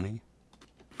sugar, honey.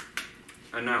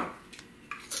 I know.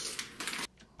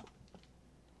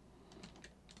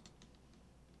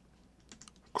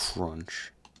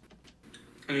 Crunch.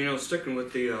 And you know, sticking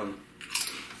with the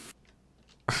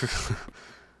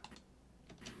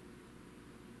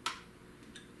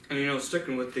And you know,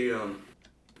 sticking with the I'll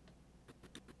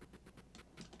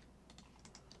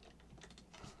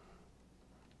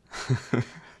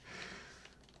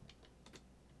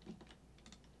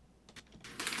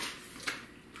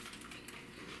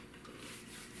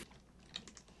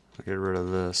get rid of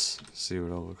this. See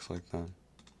what it looks like then.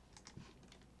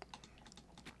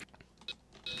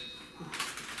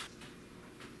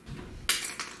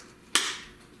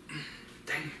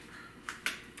 Dang it.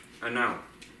 I know.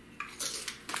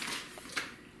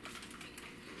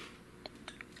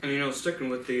 And you know, sticking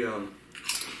with the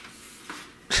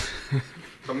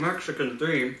the Mexican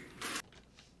theme.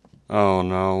 Oh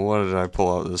no, what did I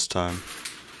pull out this time?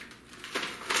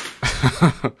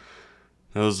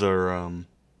 Those are,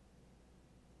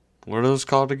 what are those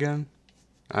called again?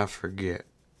 I forget.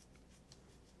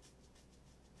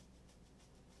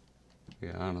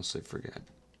 Yeah, I honestly forget.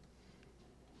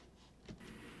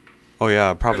 Oh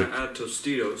yeah, probably. Gonna add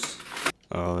Tostitos.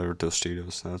 Oh, they were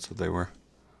Tostitos. That's what they were.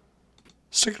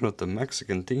 Sticking with the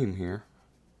Mexican theme here.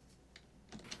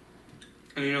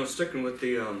 And you know, sticking with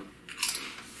the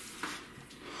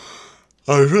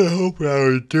I was really hoping I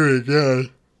would do it again.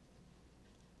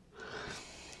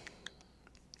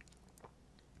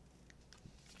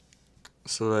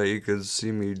 So that you could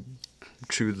see me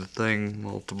chew the thing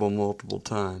multiple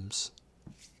times.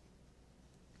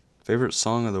 Favorite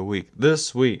song of the week.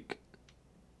 This week.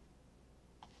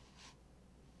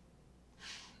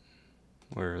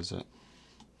 Where is it?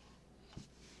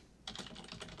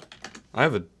 I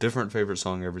have a different favorite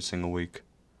song every single week.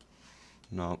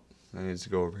 Nope. That needs to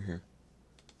go over here.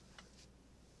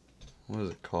 What is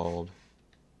it called?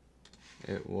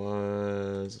 It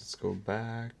was... Let's go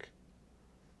back.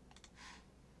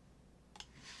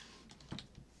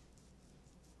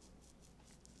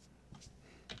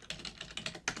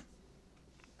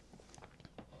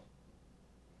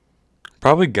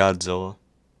 Probably Godzilla.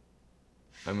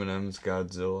 Eminem's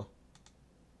Godzilla.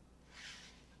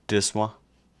 This one.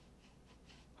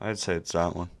 I'd say it's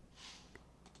that one.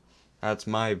 That's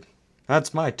my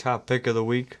top pick of the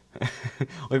week.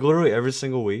 Like literally every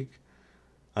single week,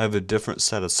 I have a different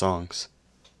set of songs.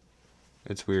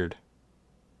 It's weird.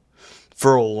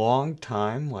 For a long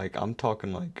time, like I'm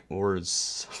talking like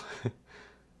words,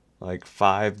 like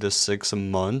 5 to 6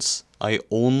 months, I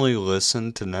only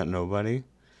listened to Net Nobody.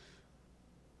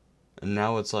 And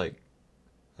now it's like,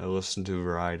 I listen to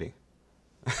variety.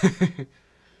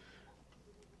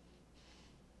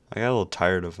 I got a little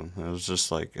tired of them. It was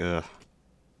just like, ugh,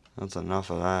 that's enough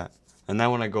of that. And then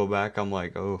when I go back, I'm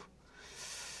like, oh,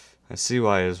 I see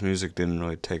why his music didn't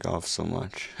really take off so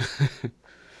much.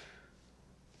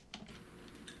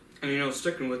 And you know,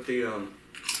 sticking with the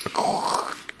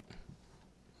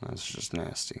That's just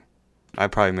nasty. I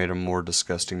probably made a more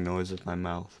disgusting noise with my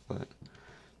mouth, but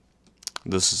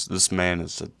this man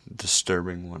is a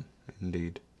disturbing one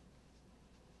indeed.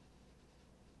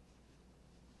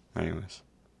 Anyways,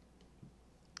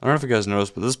 I don't know if you guys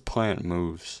noticed, but this plant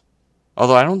moves.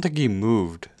 Although I don't think he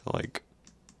moved. Like,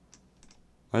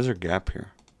 why is there a gap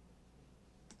here?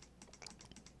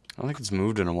 I don't think it's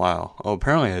moved in a while. Oh,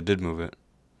 apparently I did move it.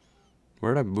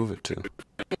 Where did I move it to?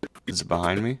 Is it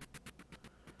behind me?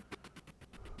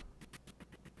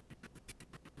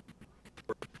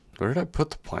 Where did I put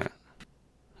the plant?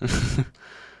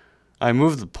 I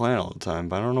move the plant all the time,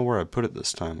 but I don't know where I put it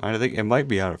this time. I think it might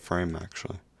be out of frame,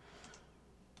 actually.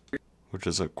 Which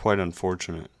is quite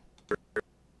unfortunate.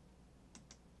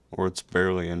 Or it's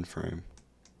barely in frame.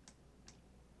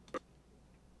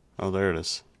 Oh, there it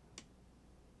is.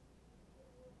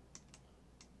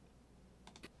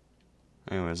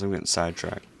 Anyways, I'm getting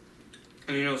sidetracked.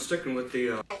 and you know, sticking with the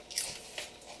A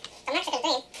Mexican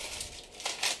theme.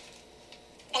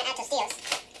 Gonna add tostillos.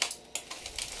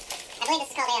 I believe this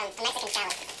is called a Mexican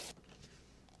salad.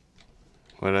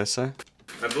 What did I say?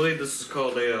 I believe this is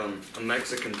called a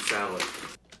Mexican salad.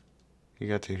 You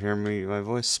got to hear me, my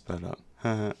voice sped up.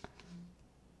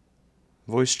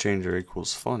 Voice changer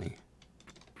equals funny.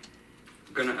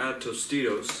 Gonna add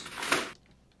Tostitos.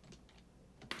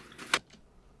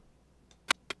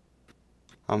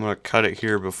 I'm gonna cut it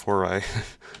here before I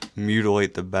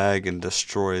mutilate the bag and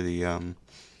destroy the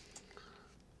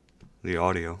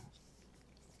audio.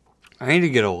 I need to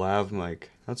get a lav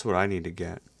mic. That's what I need to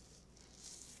get.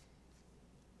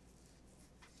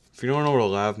 If you don't know what a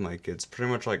lav mic is, it's pretty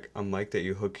much like a mic that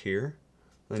you hook here,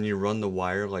 then you run the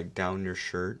wire like down your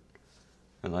shirt,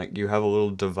 and like you have a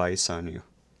little device on you,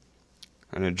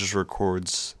 and it just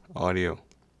records audio.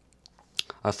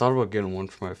 I thought about getting one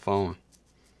for my phone.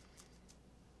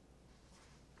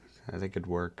 I think it'd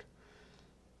work.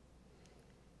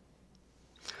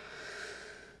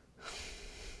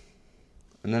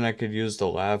 And then I could use the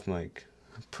lav mic,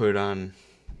 put on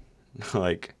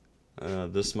like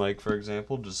this mic, for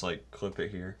example, just like clip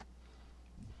it here,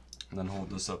 and then hold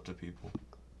this up to people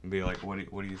and be like, "What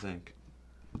do you think?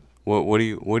 What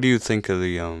do you think of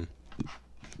the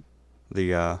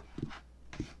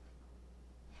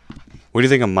what do you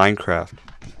think of Minecraft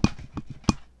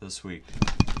this week?"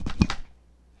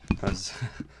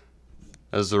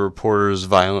 As the reporter is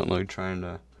violently trying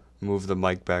to move the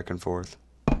mic back and forth.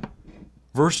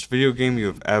 Worst video game you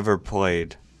have ever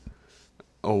played.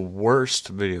 A worst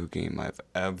video game I've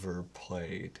ever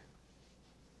played.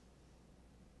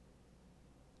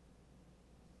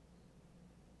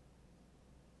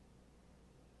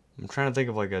 I'm trying to think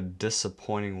of like a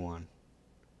disappointing one.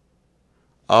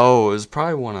 Oh, it was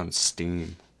probably one on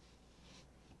Steam.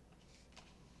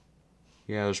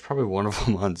 Yeah, there's probably one of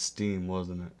them on Steam,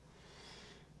 wasn't it?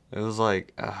 It was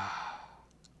like, I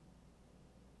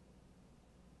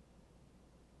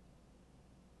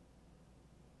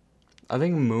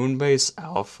think Moonbase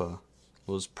Alpha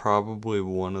was probably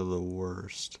one of the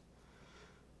worst.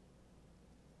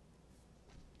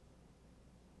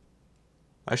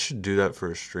 I should do that for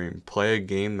a stream. Play a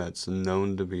game that's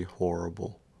known to be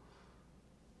horrible.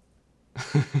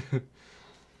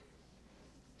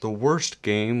 The worst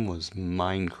game was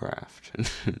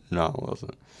Minecraft. No, it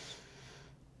wasn't.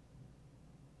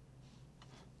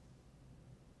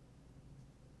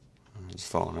 It's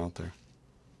falling out there.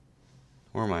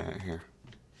 Where am I at here?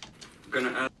 Gonna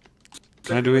add.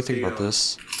 Can I do anything about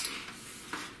this?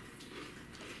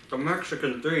 The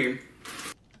Mexican theme.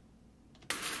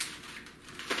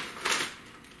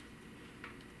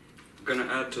 Gonna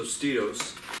add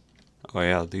Tostitos. Oh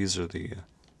yeah, these are the...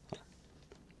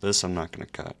 this I'm not gonna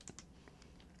cut.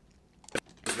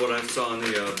 Is what I saw on the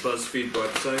BuzzFeed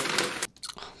website.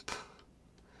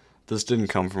 This didn't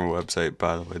come from a website,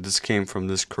 by the way. This came from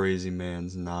this crazy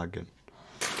man's noggin.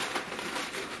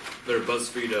 Their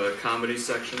BuzzFeed comedy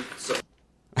section.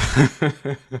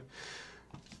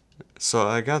 So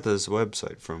I got this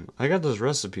recipe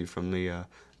from the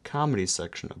comedy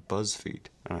section of BuzzFeed,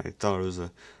 and I thought it was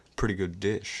a pretty good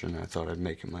dish, and I thought I'd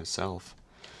make it myself.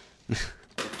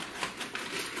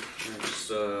 Just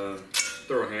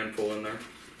throw a handful in there.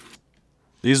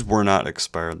 These were not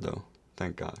expired though,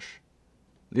 thank gosh.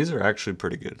 These are actually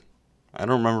pretty good. I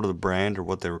don't remember the brand or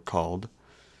what they were called,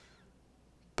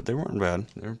 but they weren't bad.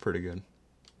 They were pretty good.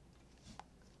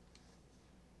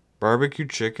 Barbecue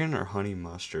chicken or honey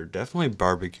mustard? Definitely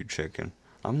barbecue chicken.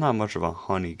 I'm not much of a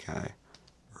honey guy,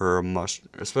 or a mustard,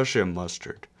 especially a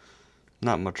mustard.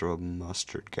 not much of a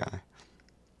mustard guy.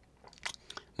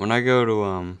 When I go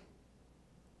to,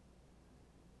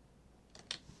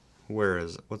 where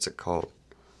is it? What's it called?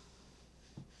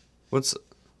 What's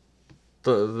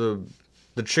the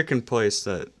chicken place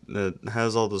that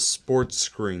has all the sports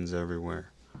screens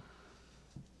everywhere?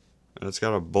 And it's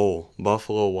got a bowl,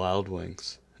 Buffalo Wild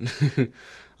Wings.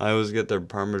 I always get their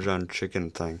Parmesan chicken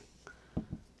thing.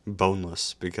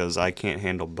 Boneless, because I can't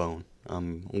handle bone.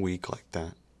 I'm weak like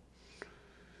that.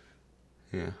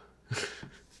 Yeah.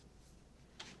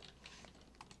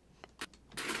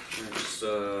 Just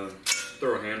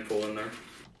throw a handful in there.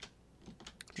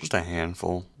 Just a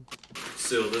handful.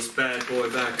 Seal this bad boy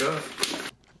back up.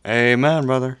 Amen,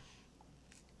 brother.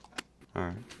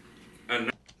 Alright.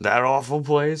 And That awful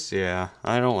place? Yeah,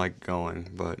 I don't like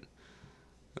going, but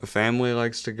a family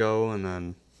likes to go, and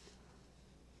then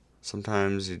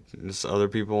sometimes just other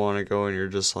people want to go, and you're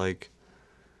just like,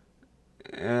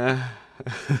 eh.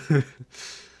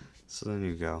 So then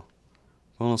you go.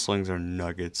 Boneless wings are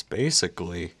nuggets,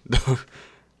 basically.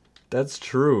 That's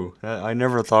true. I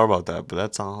never thought about that, but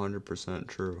that's 100%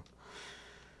 true.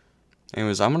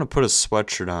 Anyways, I'm going to put a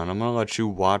sweatshirt on. I'm going to let you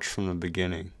watch from the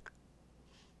beginning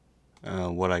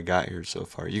what I got here so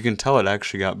far. You can tell it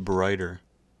actually got brighter,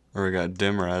 or it got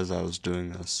dimmer as I was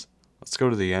doing this. Let's go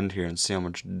to the end here and see how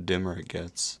much dimmer it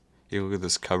gets. You look at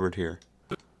this cupboard here.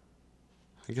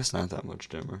 I guess not that much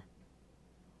dimmer.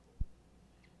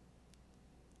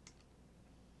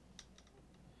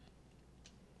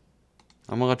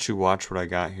 I'm gonna let you watch what I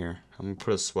got here. I'm gonna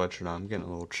put a sweatshirt on. I'm getting a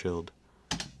little chilled.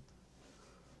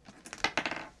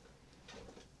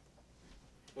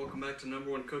 welcome back to Number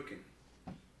One Cooking.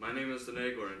 My name is the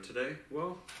Nagler, and today,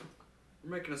 well,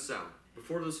 we're making a salad.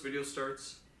 Before this video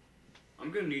starts,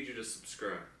 I'm gonna need you to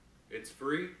subscribe. It's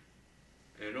free,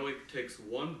 and it only takes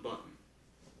one button,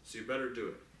 so you better do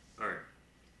it. Alright,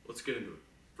 let's get into it.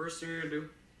 First thing you're gonna do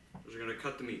is you're gonna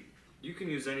cut the meat. You can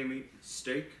use any meat,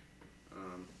 steak,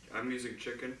 I'm using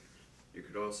chicken. You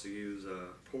could also use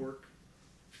pork,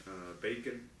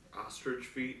 bacon, ostrich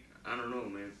feet, I don't know,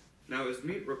 man. Now, is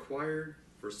meat required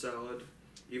for salad,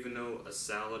 even though a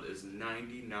salad is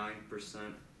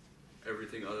 99%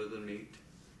 everything other than meat?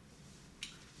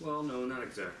 Well, no, not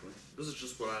exactly. This is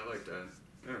just what I like to add.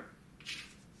 There.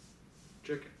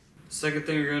 Chicken. Second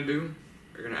thing you're gonna do,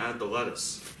 you're gonna add the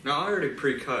lettuce. Now, I already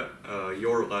pre-cut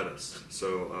your lettuce,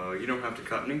 so you don't have to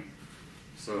cut any.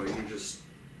 So you can just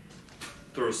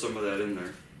throw some of that in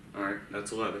there. Alright,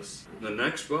 that's lettuce. The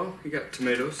next, well, you got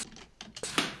tomatoes.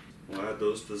 We'll add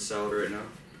those to the salad right now.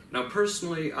 Now,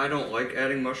 personally, I don't like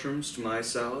adding mushrooms to my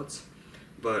salads,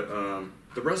 but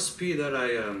the recipe that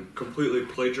I completely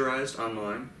plagiarized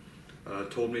online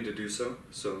told me to do so,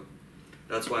 so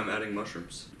that's why I'm adding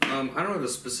mushrooms. I don't have a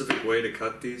specific way to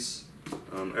cut these.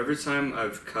 Every time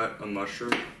I've cut a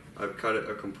mushroom, I've cut it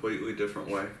a completely different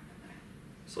way.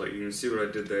 So like, you can see what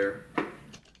I did there.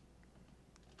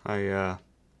 I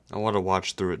want to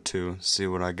watch through it too, see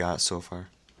what I got so far.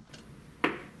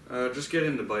 Just get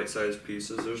into bite-sized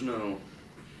pieces. There's no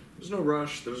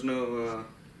rush. There's no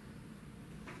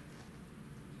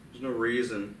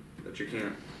reason that you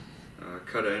can't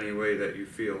cut it any way that you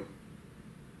feel.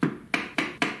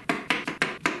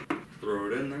 Throw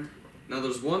it in there. Now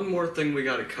there's one more thing we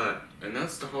gotta cut, and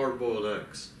that's the hard-boiled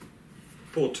eggs.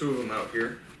 Pull two of them out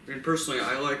here. I mean, personally,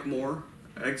 I like more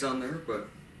eggs on there, but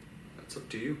that's up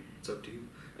to you. It's up to you.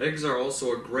 Eggs are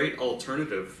also a great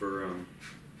alternative for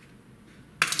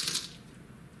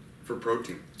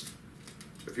protein.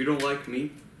 If you don't like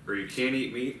meat, or you can't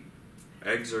eat meat,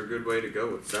 eggs are a good way to go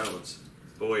with salads.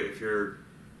 But wait, if you're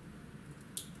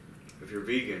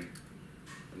vegan,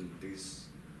 and these,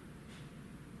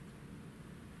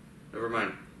 never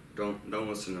mind. Don't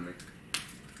listen to me.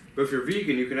 But if you're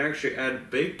vegan, you can actually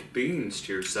add baked beans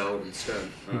to your salad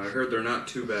instead. I heard they're not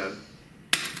too bad.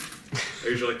 I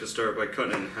usually like to start by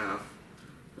cutting it in half,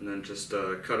 and then just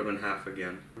cut them in half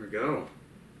again. There we go.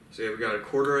 So yeah, we got a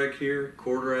quarter egg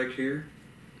here,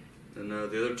 and the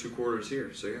other 2 quarters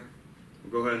here. So yeah,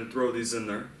 we'll go ahead and throw these in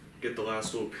there. Get the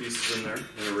last little pieces in there.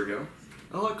 There we go.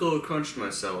 I like a little crunch to my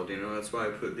salad, you know. That's why I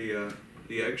put the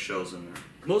eggshells in there.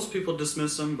 Most people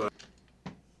dismiss them, but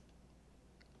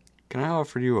Can I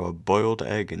offer you a boiled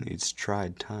egg in these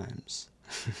tried times?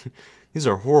 These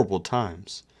are horrible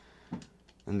times.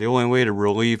 And the only way to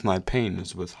relieve my pain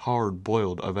is with hard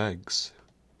boiled of eggs,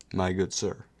 my good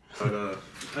sir. But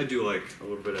I do like a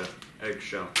little bit of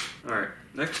eggshell. Alright,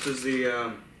 next is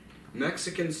the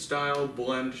Mexican style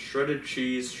blend shredded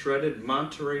cheese, shredded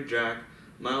Monterey Jack,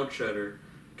 mild cheddar,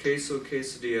 queso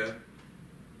quesadilla.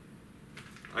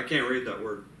 I can't read that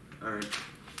word. Alright.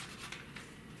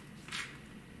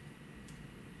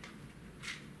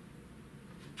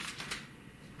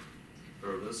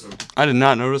 throw this over. I did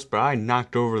not notice, but I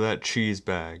knocked over that cheese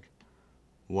bag.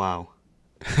 Wow.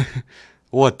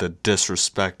 What the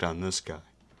disrespect on this guy.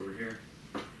 Over here.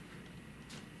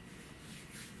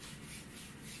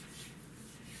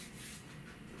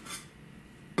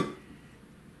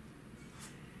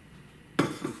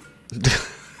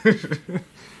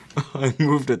 I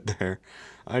moved it there.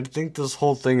 I think this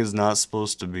whole thing is not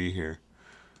supposed to be here.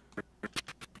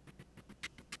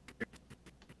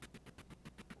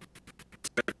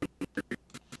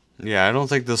 Yeah, I don't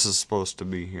think this is supposed to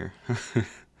be here.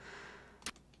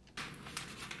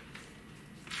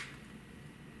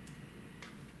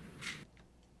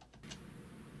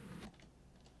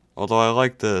 Although I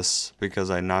like this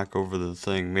because I knock over the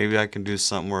thing. Maybe I can do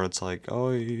something where it's like,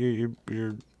 oh, you're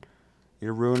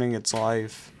ruining its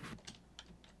life.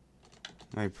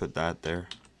 Might put that there.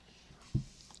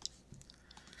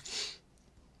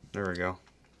 There we go.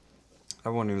 I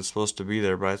wasn't even supposed to be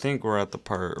there, but I think we're at the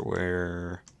part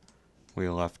where we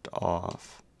left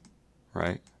off,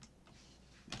 right?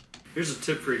 Here's a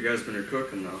tip for you guys when you're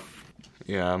cooking, though.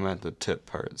 Yeah, I'm at the tip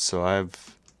part, so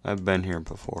I've been here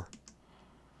before.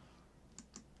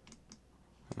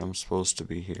 And I'm supposed to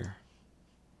be here.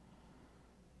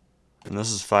 And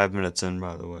this is 5 minutes in,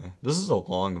 by the way. This is a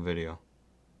long video.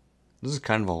 This is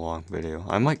kind of a long video.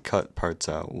 I might cut parts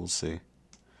out, we'll see.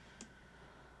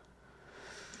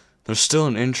 There's still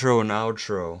an intro and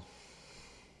outro.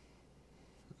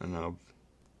 And a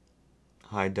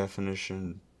high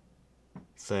definition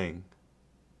thing.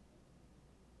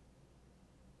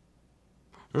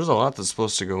 There's a lot that's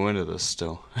supposed to go into this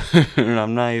still. And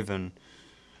I'm not even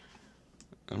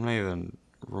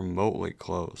remotely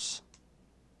close.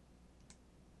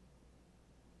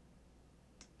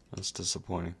 That's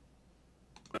disappointing.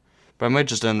 But I might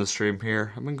just end the stream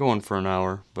here. I've been going for an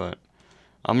hour, but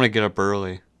I'm gonna get up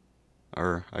early.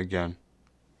 Or again.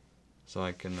 So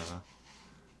I can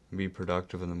be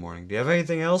productive in the morning. Do you have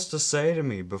anything else to say to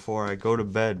me before I go to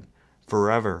bed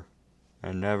forever?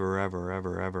 And never, ever,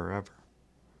 ever, ever, ever.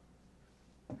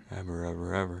 Ever,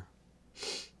 ever, ever.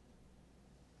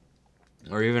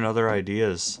 Or even other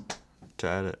ideas to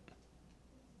edit.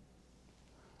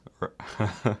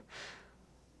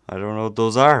 I don't know what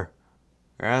those are.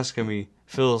 You're asking me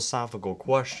philosophical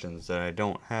questions that I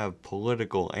don't have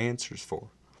political answers for.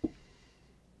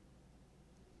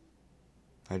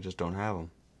 I just don't have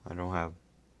them. I don't have them.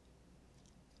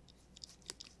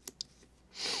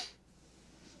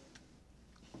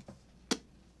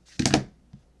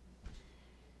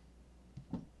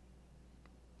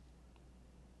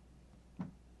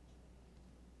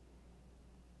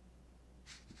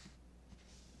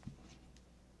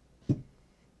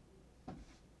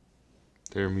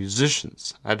 They're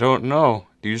musicians. I don't know.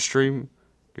 Do you stream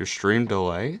your stream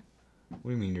delay? What do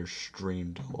you mean your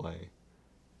stream delay?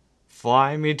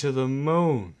 Fly me to the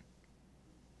moon.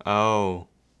 Oh.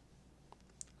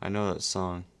 I know that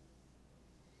song.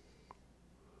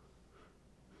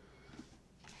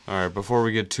 Alright, before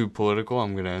we get too political,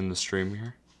 I'm going to end the stream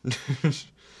here.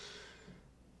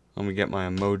 Let me get my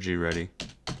emoji ready.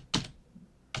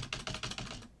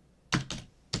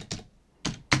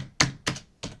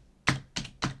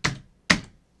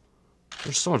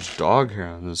 There's so much dog hair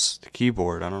on this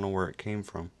keyboard. I don't know where it came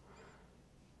from.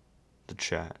 The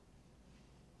chat.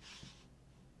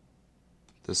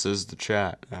 This is the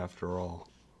chat, after all.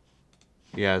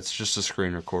 Yeah, it's just a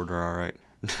screen recorder, alright.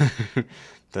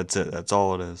 That's it. That's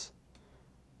all it is.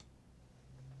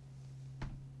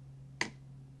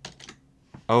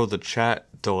 Oh, the chat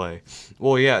delay.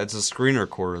 Well, yeah, it's a screen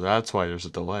recorder. That's why there's a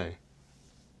delay.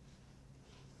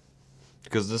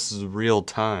 Because this is real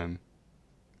time.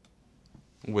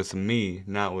 With me,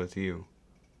 not with you.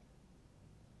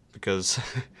 Because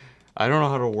I don't know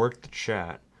how to work the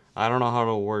chat. I don't know how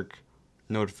to work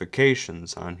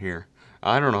notifications on here.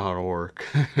 I don't know how to work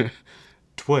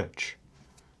Twitch.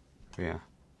 Yeah.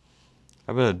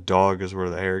 I bet a dog is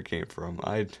where the hair came from.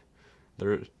 I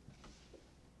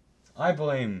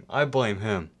blame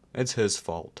him. It's his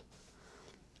fault.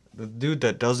 The dude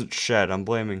that doesn't shed, I'm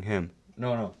blaming him.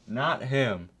 No, not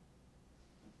him.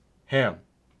 Him.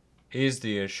 He's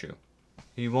the issue.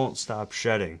 He won't stop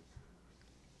shedding.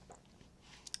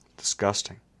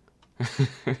 Disgusting.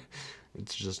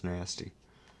 It's just nasty.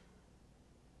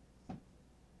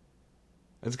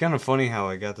 It's kind of funny how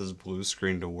I got this blue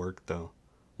screen to work though.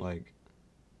 Like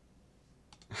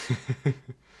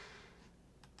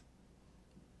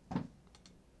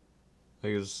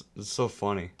it's so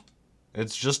funny.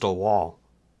 It's just a wall.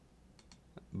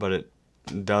 But it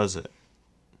does it.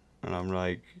 And I'm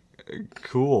like,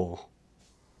 cool.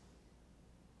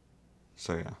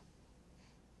 So yeah.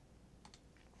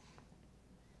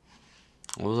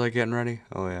 What was I getting ready?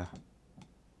 Oh, yeah.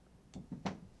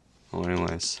 Well,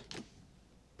 anyways.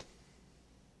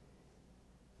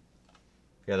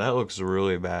 Yeah, that looks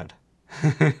really bad.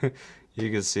 You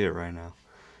can see it right now.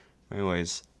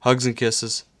 Anyways, hugs and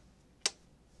kisses.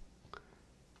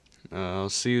 I'll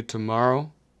see you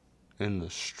tomorrow in the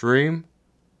stream,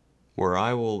 where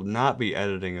I will not be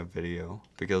editing a video,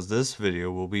 because this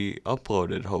video will be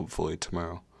uploaded hopefully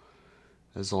tomorrow,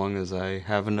 as long as I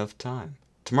have enough time.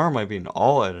 Tomorrow might be an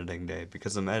all editing day,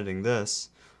 because I'm editing this,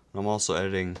 and I'm also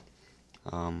editing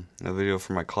a video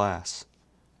for my class.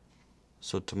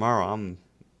 So tomorrow I'm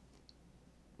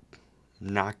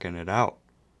knocking it out.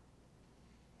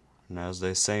 And as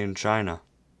they say in China,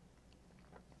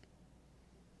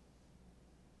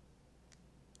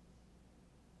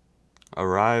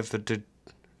 arrive at the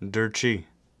dirt cheap.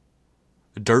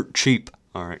 Dirt cheap.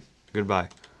 Alright, goodbye.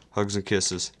 Hugs and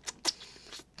kisses.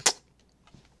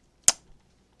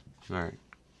 Alright,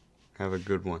 have a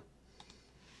good one.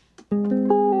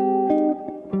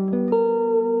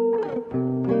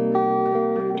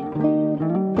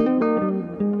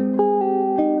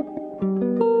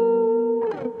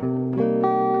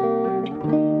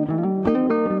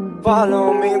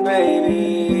 Follow me,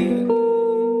 baby,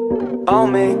 I'll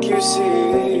make you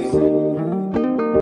see